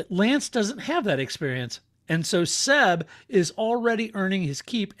say that Lance doesn't have that experience. And so Seb is already earning his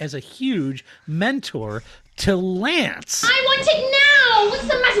keep as a huge mentor to Lance. I want it now! What's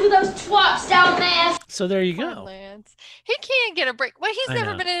the matter with those twats down there? So there you go. Lance. He can't get a break. Well, he's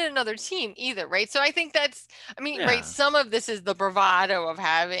never been in another team either, right? So I think right, some of this is the bravado of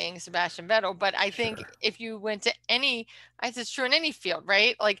having Sebastian Vettel, but I think if you went to it's true in any field,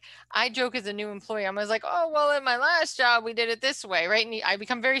 right? Like I joke as a new employee, I was like, oh, well, in my last job, we did it this way, right? And I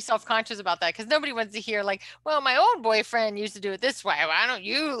become very self-conscious about that because nobody wants to hear like, well, my old boyfriend used to do it this way. Why don't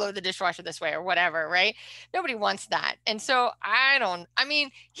you load the dishwasher this way or whatever, right? Nobody wants that. And so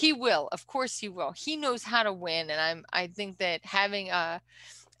he will, of course he will. He knows how to win. And I think that having a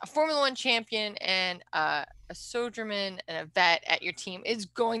Formula One champion and a sojourner and a vet at your team is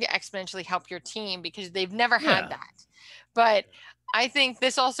going to exponentially help your team because they've never had that. But I think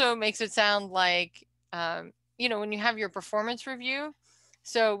this also makes it sound like, when you have your performance review,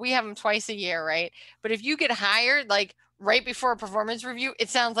 so we have them twice a year, right? But if you get hired, like right before a performance review, it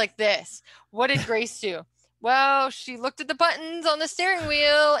sounds like this. What did Grace do? Well, she looked at the buttons on the steering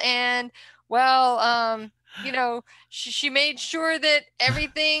wheel and, well, she made sure that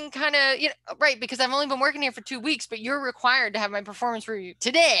everything kind of, right, because I've only been working here for 2 weeks, but you're required to have my performance review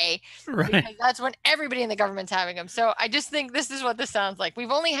today, Right. because that's when everybody in the government's having them. So I just think this is what this sounds like.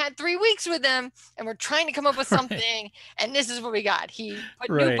 We've only had 3 weeks with them, and we're trying to come up with something, and this is what we got. He put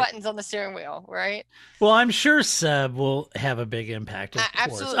new buttons on the steering wheel, right? Well, I'm sure Seb will have a big impact, of course.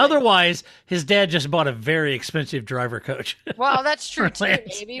 Absolutely. Otherwise, his dad just bought a very expensive driver coach. Well, that's true too,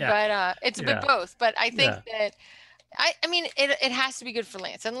 Lance. maybe, Yeah. but it's a bit both. But I think that I mean it has to be good for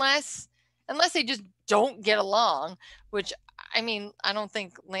Lance, unless they just don't get along, which I mean, I don't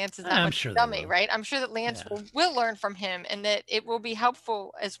think Lance is that much of a dummy, right? I'm sure that Lance will learn from him, and that it will be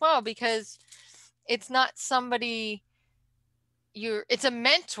helpful as well, because it's not somebody it's a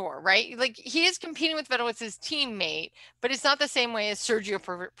mentor, right? Like, he is competing with Vettel as his teammate, but it's not the same way as Sergio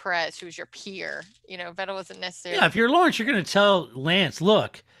Perez, who's your peer. Vettel isn't necessarily. Yeah, if you're Lawrence, you're going to tell Lance,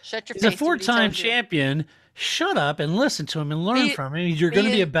 look, shut your he's face, a 4-time champion. Shut up and listen to him and learn from him. You're going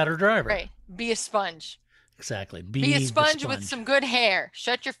to be a better driver. Right. Be a sponge. Exactly. Be a sponge with some good hair.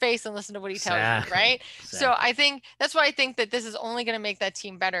 Shut your face and listen to what he tells you, right? Exactly. So I think that's why I think that this is only going to make that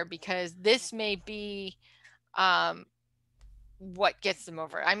team better, because this may be what gets them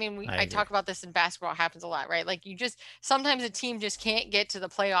over. I mean, I talk about this in basketball. It happens a lot, right? Like, sometimes a team just can't get to the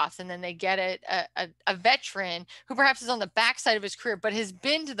playoffs, and then they get a veteran who perhaps is on the backside of his career, but has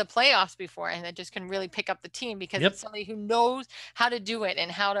been to the playoffs before, and that just can really pick up the team, because it's somebody who knows how to do it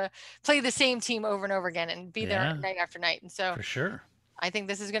and how to play the same team over and over again and be there night after night. And so for sure, I think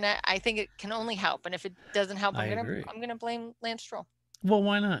I think it can only help. And if it doesn't help, I'm gonna blame Lance Stroll. Well,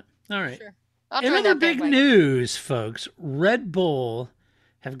 why not? All right. Sure. In other big news, folks, Red Bull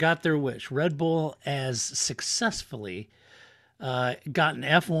have got their wish. Red Bull has successfully gotten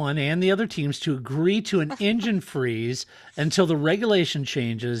F1 and the other teams to agree to an engine freeze until the regulation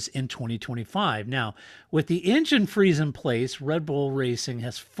changes in 2025. Now, with the engine freeze in place, Red Bull Racing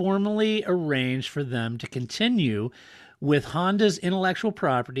has formally arranged for them to continue with Honda's intellectual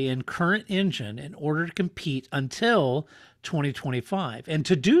property and current engine in order to compete until 2025. And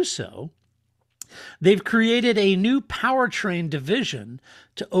to do so, they've created a new powertrain division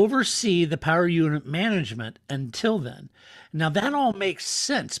to oversee the power unit management until then. Now, that all makes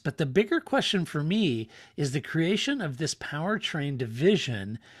sense, but the bigger question for me is the creation of this powertrain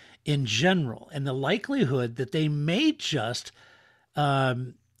division in general, and the likelihood that they may just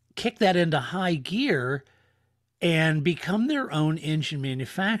kick that into high gear and become their own engine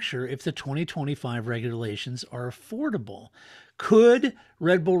manufacturer if the 2025 regulations are affordable. Could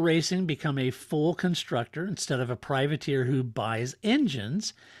Red Bull Racing become a full constructor instead of a privateer who buys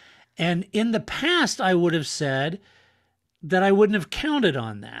engines? And in the past, I would have said that I wouldn't have counted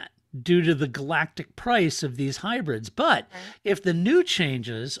on that due to the galactic price of these hybrids. But if the new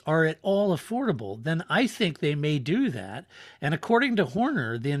changes are at all affordable, then I think they may do that. And according to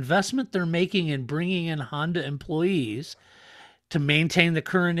Horner, the investment they're making in bringing in Honda employees to maintain the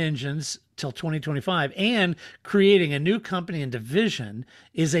current engines till 2025 and creating a new company and division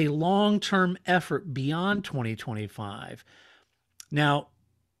is a long-term effort beyond 2025. Now,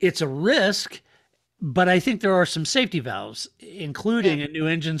 it's a risk, but I think there are some safety valves, including a new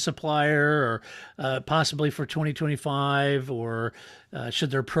engine supplier, or possibly for 2025, or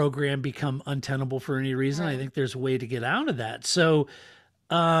should their program become untenable for any reason. I think there's a way to get out of that. So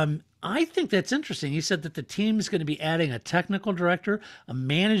I think that's interesting. He said that the team is going to be adding a technical director, a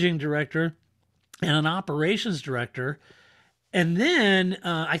managing director, and an operations director. And then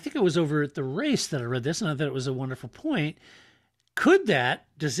I think it was over at the race that I read this, and I thought it was a wonderful point.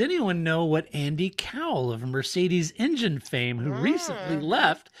 Does anyone know what Andy Cowell of Mercedes engine fame, who recently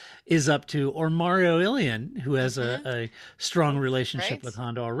left, is up to, or Mario Ilian, who has a strong relationship with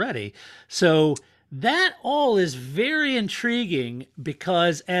Honda already? So that all is very intriguing,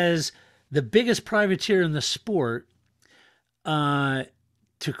 because as the biggest privateer in the sport, to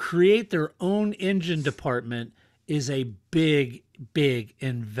create their own engine department is a big, big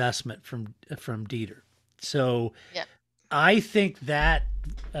investment from Dieter. So I think that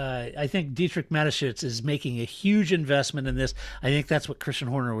Dietrich Mateschitz is making a huge investment in this. I think that's what Christian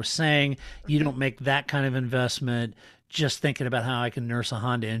Horner was saying. You don't make that kind of investment just thinking about how I can nurse a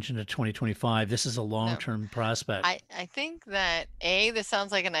Honda engine to 2025. This is a long-term prospect. I think that this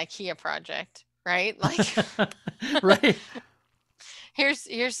sounds like an IKEA project, right? Like, right.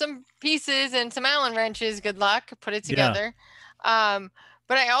 Here's some pieces and some Allen wrenches. Good luck. Put it together. But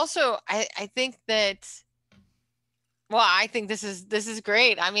I also I think that Well, I think this is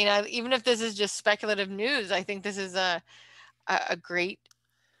great. I mean, even if this is just speculative news, I think this is a great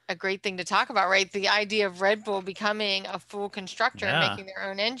thing to talk about, right? The idea of Red Bull becoming a full constructor and making their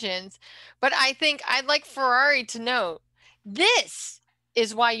own engines. But I think I'd like Ferrari to note this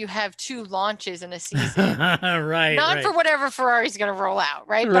is why you have 2 launches in a season. Right. Not for whatever Ferrari's going to roll out,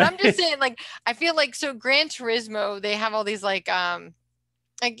 right? But I'm just saying, like, I feel like, so Gran Turismo, they have all these like,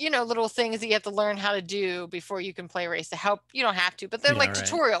 little things that you have to learn how to do before you can play race to help. You don't have to, but they're like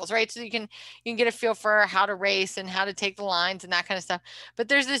tutorials, right? So you can get a feel for how to race and how to take the lines and that kind of stuff. But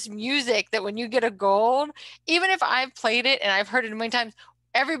there's this music that when you get a gold, even if I've played it and I've heard it many times,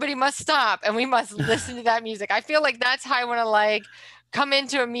 everybody must stop and we must listen to that music. I feel like that's how I want to like come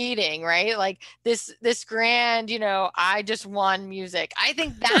into a meeting, right? Like this grand, I just won music. I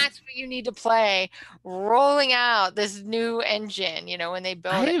think that's what you need to play rolling out this new engine, when they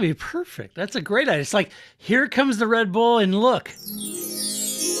build it. That'd be perfect. That's a great idea. It's like, here comes the Red Bull and look.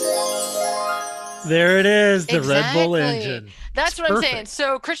 There it is, the Red Bull engine. That's what I'm saying.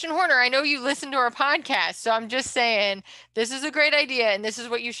 So Christian Horner, I know you listen to our podcast, so I'm just saying this is a great idea and this is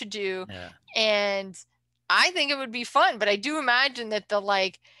what you should do. Yeah. And I think it would be fun, but I do imagine that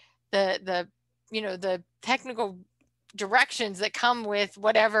the technical directions that come with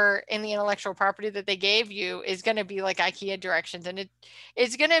whatever in the intellectual property that they gave you is going to be like IKEA directions, and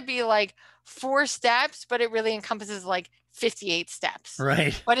it's going to be like 4 steps, but it really encompasses like 58 steps.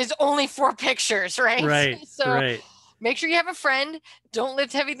 Right. But it's only 4 pictures, right? Right. So make sure you have a friend. Don't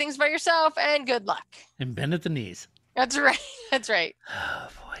lift heavy things by yourself, and good luck. And bend at the knees. That's right. That's right. Oh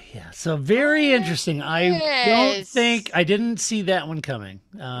boy, yeah. So very interesting. I didn't see that one coming.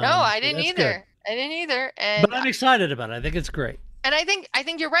 No, I didn't either. Good. I didn't either. And but I'm excited about it. I think it's great. And I think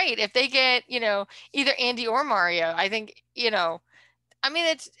you're right. If they get, either Andy or Mario, I think,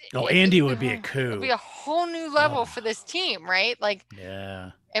 Andy would be a coup. It would be a whole new level for this team, right? Like,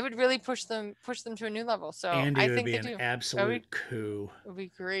 yeah, it would really push them to a new level. So Andy I would think be they an do. absolute coup. It would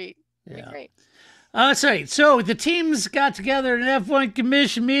be great. It would be great. Sorry. So the teams got together in an F1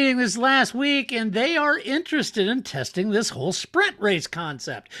 commission meeting this last week, and they are interested in testing this whole sprint race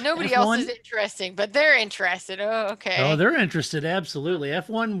concept. Nobody else is interesting, but they're interested. Oh, okay. Oh, they're interested. Absolutely.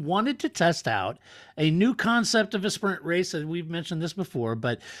 F1 wanted to test out a new concept of a sprint race. And we've mentioned this before,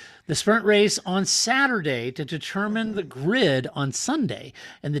 but the sprint race on Saturday to determine the grid on Sunday.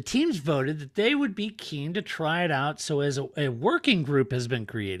 And the teams voted that they would be keen to try it out. So as a working group has been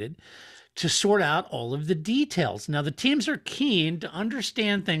created to sort out all of the details. Now, the teams are keen to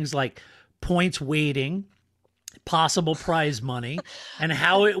understand things like points weighting, possible prize money, and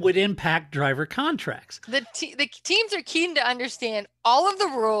how it would impact driver contracts. The teams are keen to understand all of the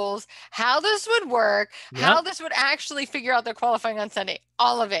rules, how this would work, how this would actually figure out their qualifying on Sunday.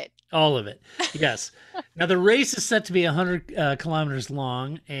 All of it. All of it. Yes. Now, the race is set to be 100 kilometers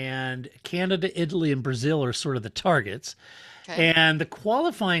long, and Canada, Italy, and Brazil are sort of the targets. Okay. And the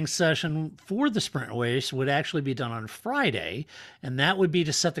qualifying session for the sprint race would actually be done on Friday, and that would be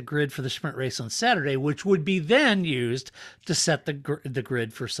to set the grid for the sprint race on Saturday, which would be then used to set the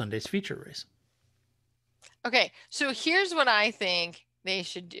grid for Sunday's feature race. Okay, so here's what I think they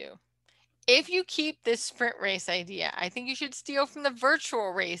should do. If you keep this sprint race idea, I think you should steal from the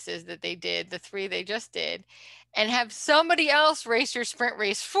virtual races that they did, the 3 they just did, and have somebody else race your sprint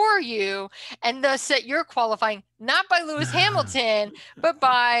race for you, and thus set your qualifying not by Lewis Hamilton, but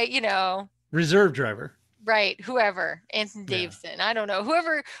by, reserve driver. Right, whoever, Anthony Davidson, I don't know,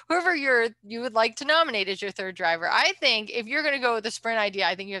 whoever you would like to nominate as your 3rd driver. I think if you're going to go with the sprint idea,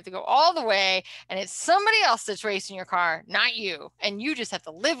 I think you have to go all the way, and it's somebody else that's racing your car, not you, and you just have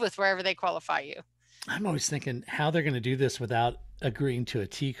to live with wherever they qualify you. I'm always thinking how they're going to do this without agreeing to a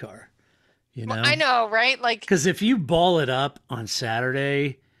T car. Well, I know, right? Like, because if you ball it up on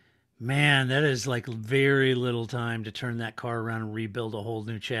Saturday, man, that is like very little time to turn that car around and rebuild a whole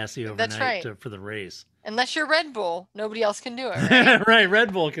new chassis overnight for the race. Unless you're Red Bull, nobody else can do it, right? Right,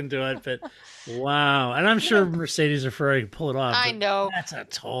 Red Bull can do it, but wow. And I'm sure Mercedes or Ferrari can pull it off. I know. That's a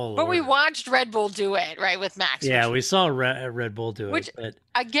tall But we watched Red Bull do it, right, with Max. Yeah, we saw Red Bull do it. But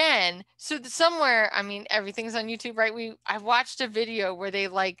again, so somewhere, I mean, everything's on YouTube, right? I watched a video where they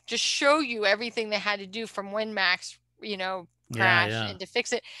like just show you everything they had to do from when Max, crashed and to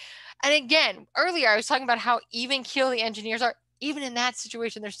fix it. And again, earlier I was talking about how even keel the engineers are. Even in that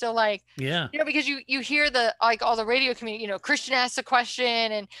situation, they're still like, because you hear all the radio community, Christian asks a question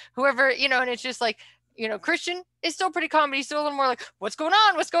and whoever, and it's just like, Christian, is still pretty calm, but he's still a little more like, what's going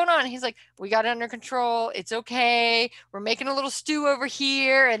on? What's going on? And he's like, we got it under control. It's okay. We're making a little stew over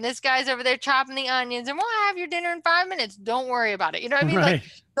here. And this guy's over there chopping the onions, and we'll have your dinner in 5 minutes. Don't worry about it. You know what I mean? Right. Like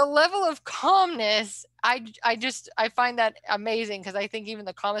the level of calmness, I find that amazing, because I think even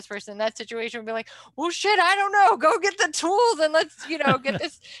the calmest person in that situation would be like, well, shit, I don't know. Go get the tools and let's,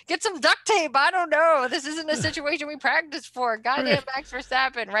 get some duct tape. I don't know. This isn't a situation we practiced for. Goddamn Right. Max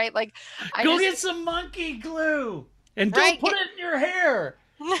Verstappen, right? Like, Go get some monkey glue and don't put it in your hair.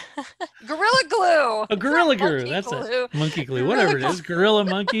 Gorilla glue. A gorilla glue. Monkey That's glue. it. Monkey glue. Whatever it is. Gorilla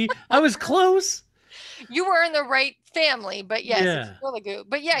monkey. I was close. You were in the right family, but yes, Yeah. it's gorilla glue.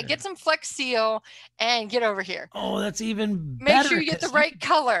 But yeah, get some Flex Seal and get over here. Oh, that's even better. Make sure you get the right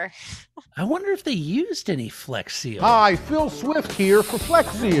color. I wonder if they used any Flex Seal. Hi, Phil Swift here for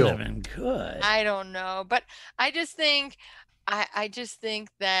Flex That would Seal. have been good. I don't know, but I just think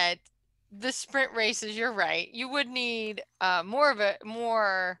that the sprint races, you're right. You would need you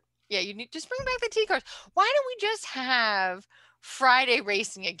need just bring back the T cars. Why don't we just have Friday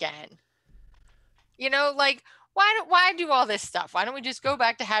racing again? Like why do all this stuff? Why don't we just go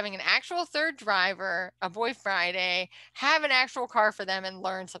back to having an actual third driver, a boy Friday, have an actual car for them and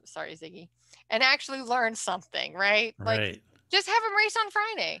learn something? Sorry, Ziggy. And actually learn something, right? Like just have them race on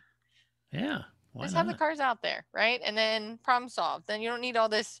Friday. Yeah. Why Just not? have the cars out there, right? And then problem solved. Then you don't need all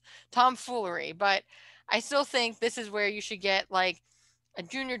this tomfoolery. But I still think this is where you should get like a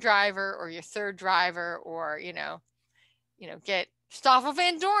junior driver or your third driver, or get Stoffel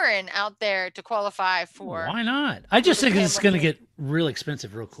Van Doren out there to qualify for. Why not? I just think it's going to get real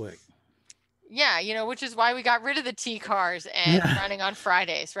expensive real quick. Yeah, which is why we got rid of the T cars and running on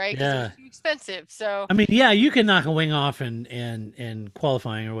Fridays, right? Because it was too expensive. So I mean, yeah, you can knock a wing off in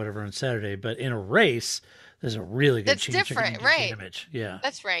qualifying or whatever on Saturday, but in a race, there's a really good chance you're gonna different, do right? damage. Yeah,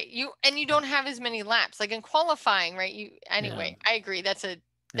 that's right. You don't have as many laps. Like in qualifying, right? I agree. That's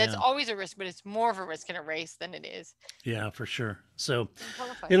always a risk, but it's more of a risk in a race than it is. Yeah, for sure. So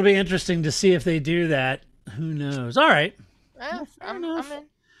it'll be interesting to see if they do that. Who knows? All right. Well, I'm in.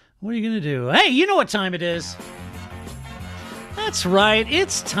 What are you going to do? Hey, you know what time it is. That's right.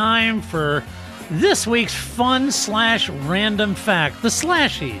 It's time for this week's fun/random fact. The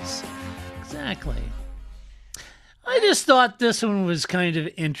slashies. Exactly. I just thought this one was kind of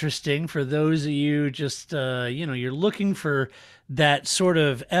interesting for those of you just, you're looking for that sort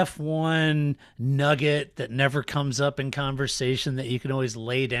of F1 nugget that never comes up in conversation that you can always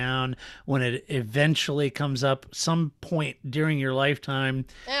lay down when it eventually comes up some point during your lifetime.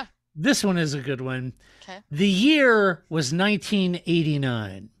 Yeah. This one is a good one. Okay. The year was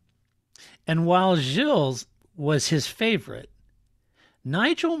 1989. And while Gilles was his favorite,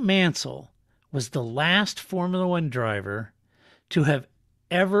 Nigel Mansell was the last Formula One driver to have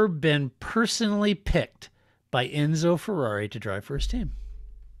ever been personally picked by Enzo Ferrari to drive for his team.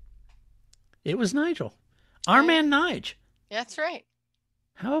 It was Nigel. Our man Nige. That's right.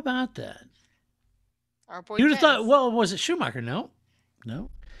 How about that? Our boy. You would have thought, well, was it Schumacher? No.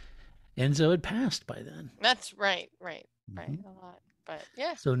 Enzo had passed by then. That's right. A lot. But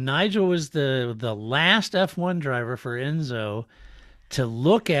yeah. So Nigel was the last F1 driver for Enzo to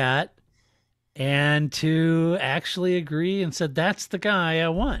look at and to actually agree and said, that's the guy I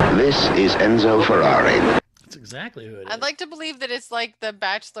want. This is Enzo Ferrari. That's exactly who it is. I'd like to believe that it's like The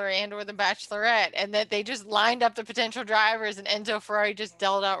Bachelor and or The Bachelorette, and that they just lined up the potential drivers and Enzo Ferrari just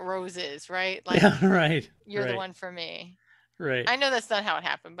dealt out roses, right? Like, yeah, right. You're the one for me. Right. I know that's not how it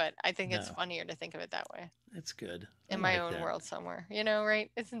happened, but I think it's funnier to think of it that way. It's good. In my own world somewhere, right?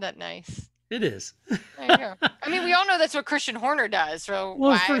 Isn't that nice? It is. There you go. I mean, we all know that's what Christian Horner does. So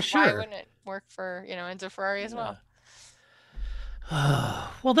well, why sure. wouldn't it work for, Enzo Ferrari as well?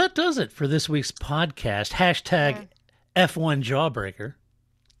 Well, that does it for this week's podcast. Hashtag F1 Jawbreaker.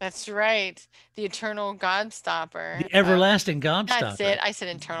 That's right. The eternal Godstopper. The everlasting Godstopper. That's it. I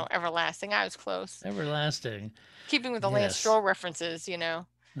said eternal, everlasting. I was close. Everlasting. Keeping with the Lance Stroll references,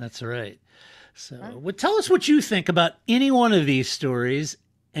 That's right. So tell us what you think about any one of these stories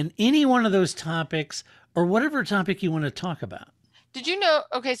and any one of those topics or whatever topic you want to talk about. Did you know?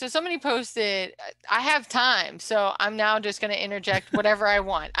 Okay, so somebody posted, I have time, so I'm now just going to interject whatever I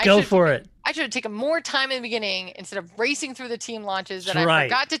want. Go for it. I should have taken more time in the beginning instead of racing through the team launches that That's I right.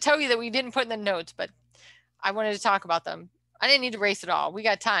 forgot to tell you that we didn't put in the notes, but I wanted to talk about them. I didn't need to race at all. We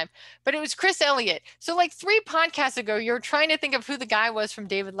got time. But it was Chris Elliott. So like 3 podcasts ago, you were trying to think of who the guy was from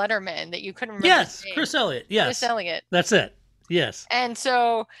David Letterman that you couldn't remember. Yes, Chris Elliott. Yes. Chris Elliott. That's it. Yes. And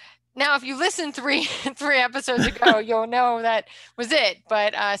so Now, if you listened three episodes ago, you'll know that was it.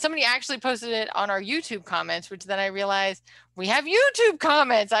 But somebody actually posted it on our YouTube comments, which then I realized we have YouTube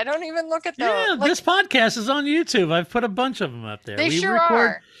comments. I don't even look at those. Yeah, this podcast is on YouTube. I've put a bunch of them up there. They sure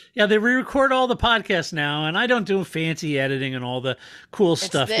are. Yeah, they re-record all the podcasts now, and I don't do fancy editing and all the cool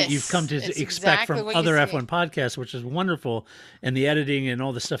stuff that you've come to expect from other F1 podcasts, which is wonderful, and the editing and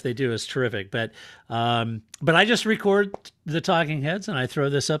all the stuff they do is terrific. But I just record the talking heads, and I throw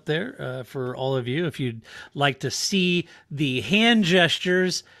this up there for all of you. If you'd like to see the hand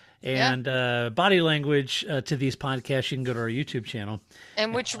gestures and body language to these podcasts, you can go to our YouTube channel.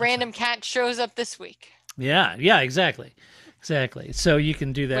 And which random cat shows up this week? Yeah, exactly. So you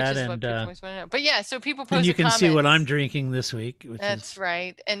can do that, and but yeah, so people post. And you can comments. see what I'm drinking this week. That's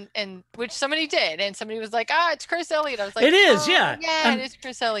right, and which somebody did, and somebody was like, it's Chris Elliott. I was like, it is, yeah, it is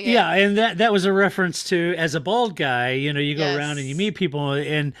Chris Elliott. Yeah, and that was a reference to, as a bald guy, you go around and you meet people,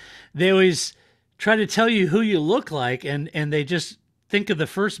 and they always try to tell you who you look like, and they just think of the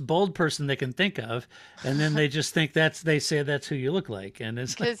first bald person they can think of, and then they just think they say that's who you look like, and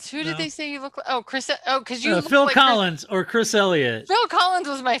it's because who did they say you look like? Oh, Chris. Oh, because you Phil like Collins or Chris Elliott. Phil Collins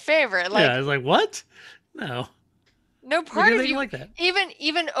was my favorite. I was like, what? No part of you like that.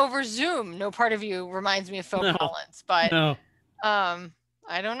 Even over Zoom, no part of you reminds me of Phil Collins. But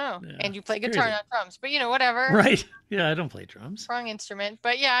I don't know. Yeah, and you play guitar, not drums. But whatever. Right? Yeah, I don't play drums. Wrong instrument.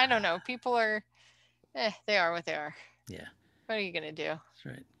 But yeah, I don't know. People are, they are what they are. Yeah. What are you gonna do? That's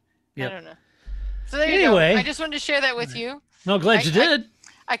right. Yep. I don't know. So there you go. I just wanted to share that with you. No, glad you did.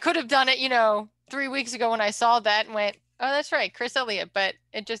 I could have done it, 3 weeks ago when I saw that and went, oh, that's right, Chris Elliott. But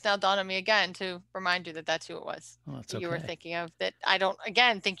it just now dawned on me again to remind you that that's who it was. Oh, that's you were thinking of. That I don't,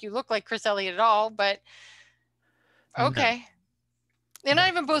 again, think you look like Chris Elliott at all. But okay, they're not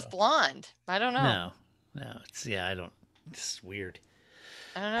even both blonde. I don't know. No, it's weird.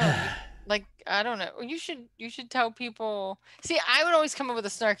 I don't know. I don't know. You should tell people. See, I would always come up with a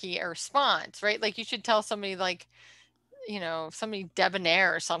snarky response, right? Like you should tell somebody somebody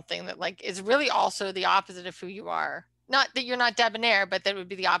debonair or something that is really also the opposite of who you are. Not that you're not debonair, but that would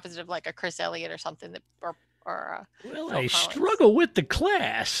be the opposite of like a Chris Elliott or something that or I struggle with the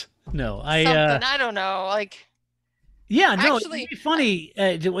class. No, I don't know. Yeah, no, actually, it'd be funny.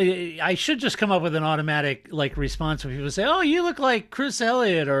 I should just come up with an automatic response when people say, "Oh, you look like Chris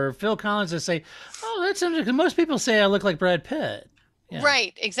Elliott or Phil Collins." I say, "Oh, that's interesting." Because most people say I look like Brad Pitt. Yeah.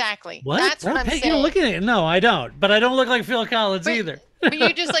 Right, exactly. What? That's Brad what I'm Pitt? saying. You're looking at it. No, I don't. But I don't look like Phil Collins either. But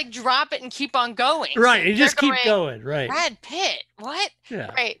you just drop it and keep on going. Right, you just keep going. Right. Brad Pitt. What?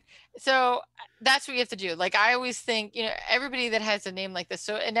 Yeah. Right. So that's what you have to do. I always think, everybody that has a name like this,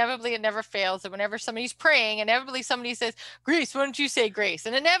 so inevitably it never fails that whenever somebody's praying, inevitably somebody says, Grace, why don't you say Grace?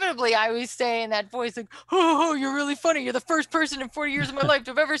 And inevitably I always say in that voice, oh, you're really funny. You're the first person in 40 years of my life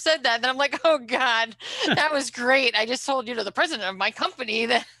to have ever said that. And I'm like, oh God, that was great. I just told the president of my company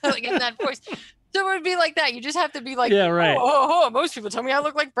that in that voice. So it would be like that. You just have to be like, yeah, right. Oh, most people tell me I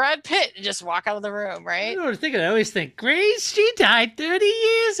look like Brad Pitt and just walk out of the room, right? I always think, Grace, she died 30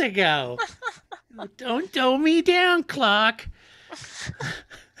 years ago. Don't throw me down, clock.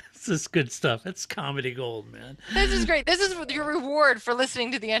 This is good stuff. It's comedy gold, man. This is great. This is your reward for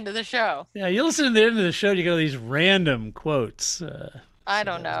listening to the end of the show. Yeah, you listen to the end of the show, you get these random quotes. I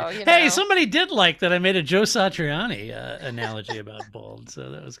don't know. Hey, somebody did like that I made a Joe Satriani analogy about bald, so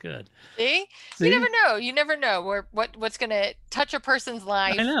that was good. See? You never know. You never know what's going to touch a person's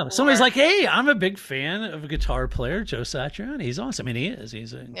life. I know. Somebody's like, hey, I'm a big fan of a guitar player, Joe Satriani. He's awesome. I mean, he is.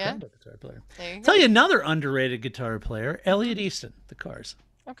 He's an incredible guitar player. Tell you another underrated guitar player, Elliot Easton, the Cars.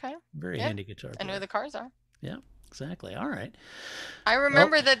 Okay. Very handy guitar player. I know who the Cars are. Yeah. Exactly. All right. I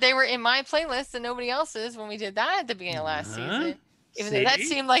remember that they were in my playlist and nobody else's when we did that at the beginning of last season. Even though that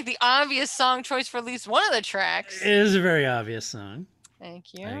seemed like the obvious song choice for at least one of the tracks. It is a very obvious song.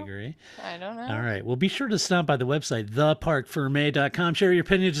 Thank you. I agree. I don't know. All right. Well, be sure to stop by the website, theparcfermé.com. Share your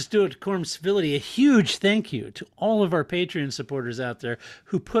opinion. Just do it to quorum civility. A huge thank you to all of our Patreon supporters out there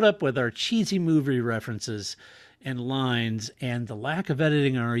who put up with our cheesy movie references and lines and the lack of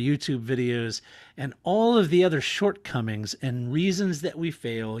editing on our YouTube videos and all of the other shortcomings and reasons that we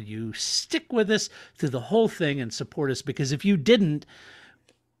fail. You stick with us through the whole thing and support us, because if you didn't,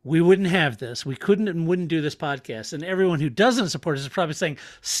 we wouldn't have this. We couldn't and wouldn't do this podcast. And everyone who doesn't support us is probably saying,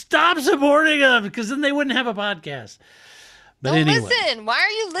 stop supporting us, because then they wouldn't have a podcast. But Don't anyway, listen. Why are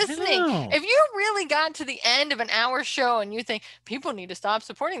you listening? If you really got to the end of an hour show and you think people need to stop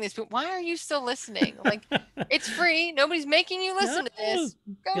supporting these people, why are you still listening? It's free. Nobody's making you listen to this.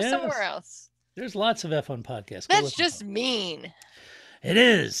 Go somewhere else. There's lots of F1 podcasts. That's just mean. It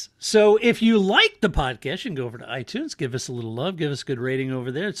is. So if you like the podcast, you can go over to iTunes, give us a little love, give us a good rating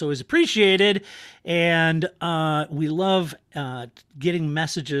over there. It's always appreciated. And we love getting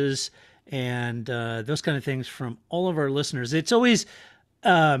messages and those kind of things from all of our listeners. It's always,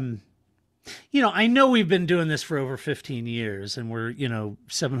 I know we've been doing this for over 15 years and we're,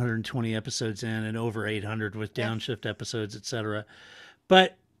 720 episodes in and over 800 with downshift episodes, etc.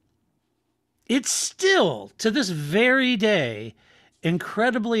 But it's still, to this very day,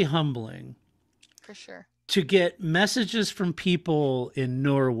 incredibly humbling, for sure, to get messages from people in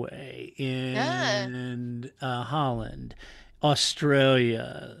Norway, in Holland,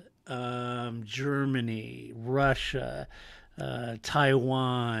 Australia, Germany, Russia,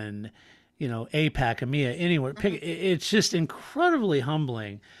 Taiwan, APAC, EMEA, anywhere. It's just incredibly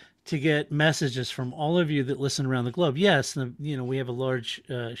humbling to get messages from all of you that listen around the globe. Yes, we have a large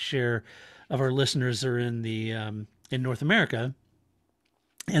share of our listeners are in the in North America.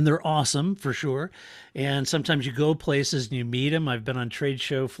 And they're awesome for sure. And sometimes you go places and you meet them. I've been on trade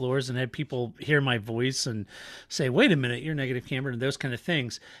show floors and had people hear my voice and say, wait a minute, you're Negative Camber, and those kind of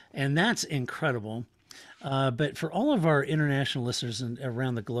things. And that's incredible. But for all of our international listeners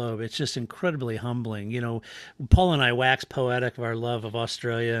around the globe, it's just incredibly humbling. Paul and I wax poetic of our love of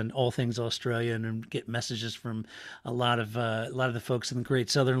Australia and all things Australian, and get messages from a lot of the folks in the Great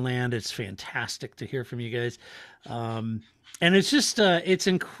Southern Land. It's fantastic to hear from you guys. And it's just, it's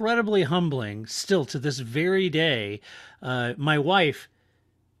incredibly humbling still to this very day. My wife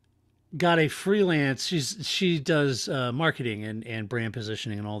got a freelance, she does marketing and brand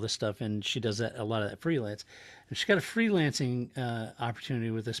positioning and all this stuff. And she does a lot of that freelance. And she got a freelancing opportunity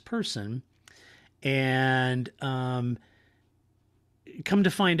with this person. And come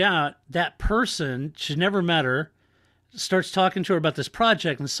to find out, that person, she's never met her, starts talking to her about this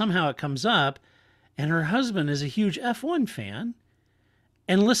project, and somehow it comes up. And her husband is a huge F1 fan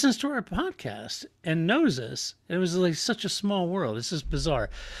and listens to our podcast and knows us. It was like such a small world. This is bizarre.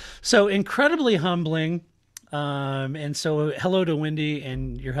 So incredibly humbling. And so hello to Wendy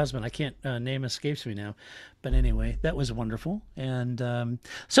and your husband. I can't, name escapes me now. But anyway, that was wonderful. And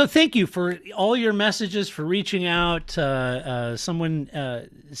so thank you for all your messages, for reaching out. Someone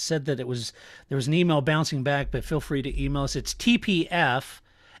said that there was an email bouncing back, but feel free to email us. It's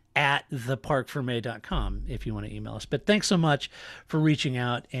tpf@theparcferme.com if you want to email us. But thanks so much for reaching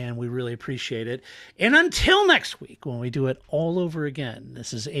out, and we really appreciate it. And until next week, when we do it all over again,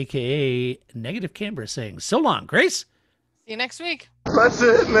 this is AKA Negative Camber saying so long, Grace. See you next week. That's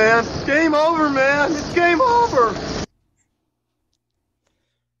it, man. Game over, man. It's game over.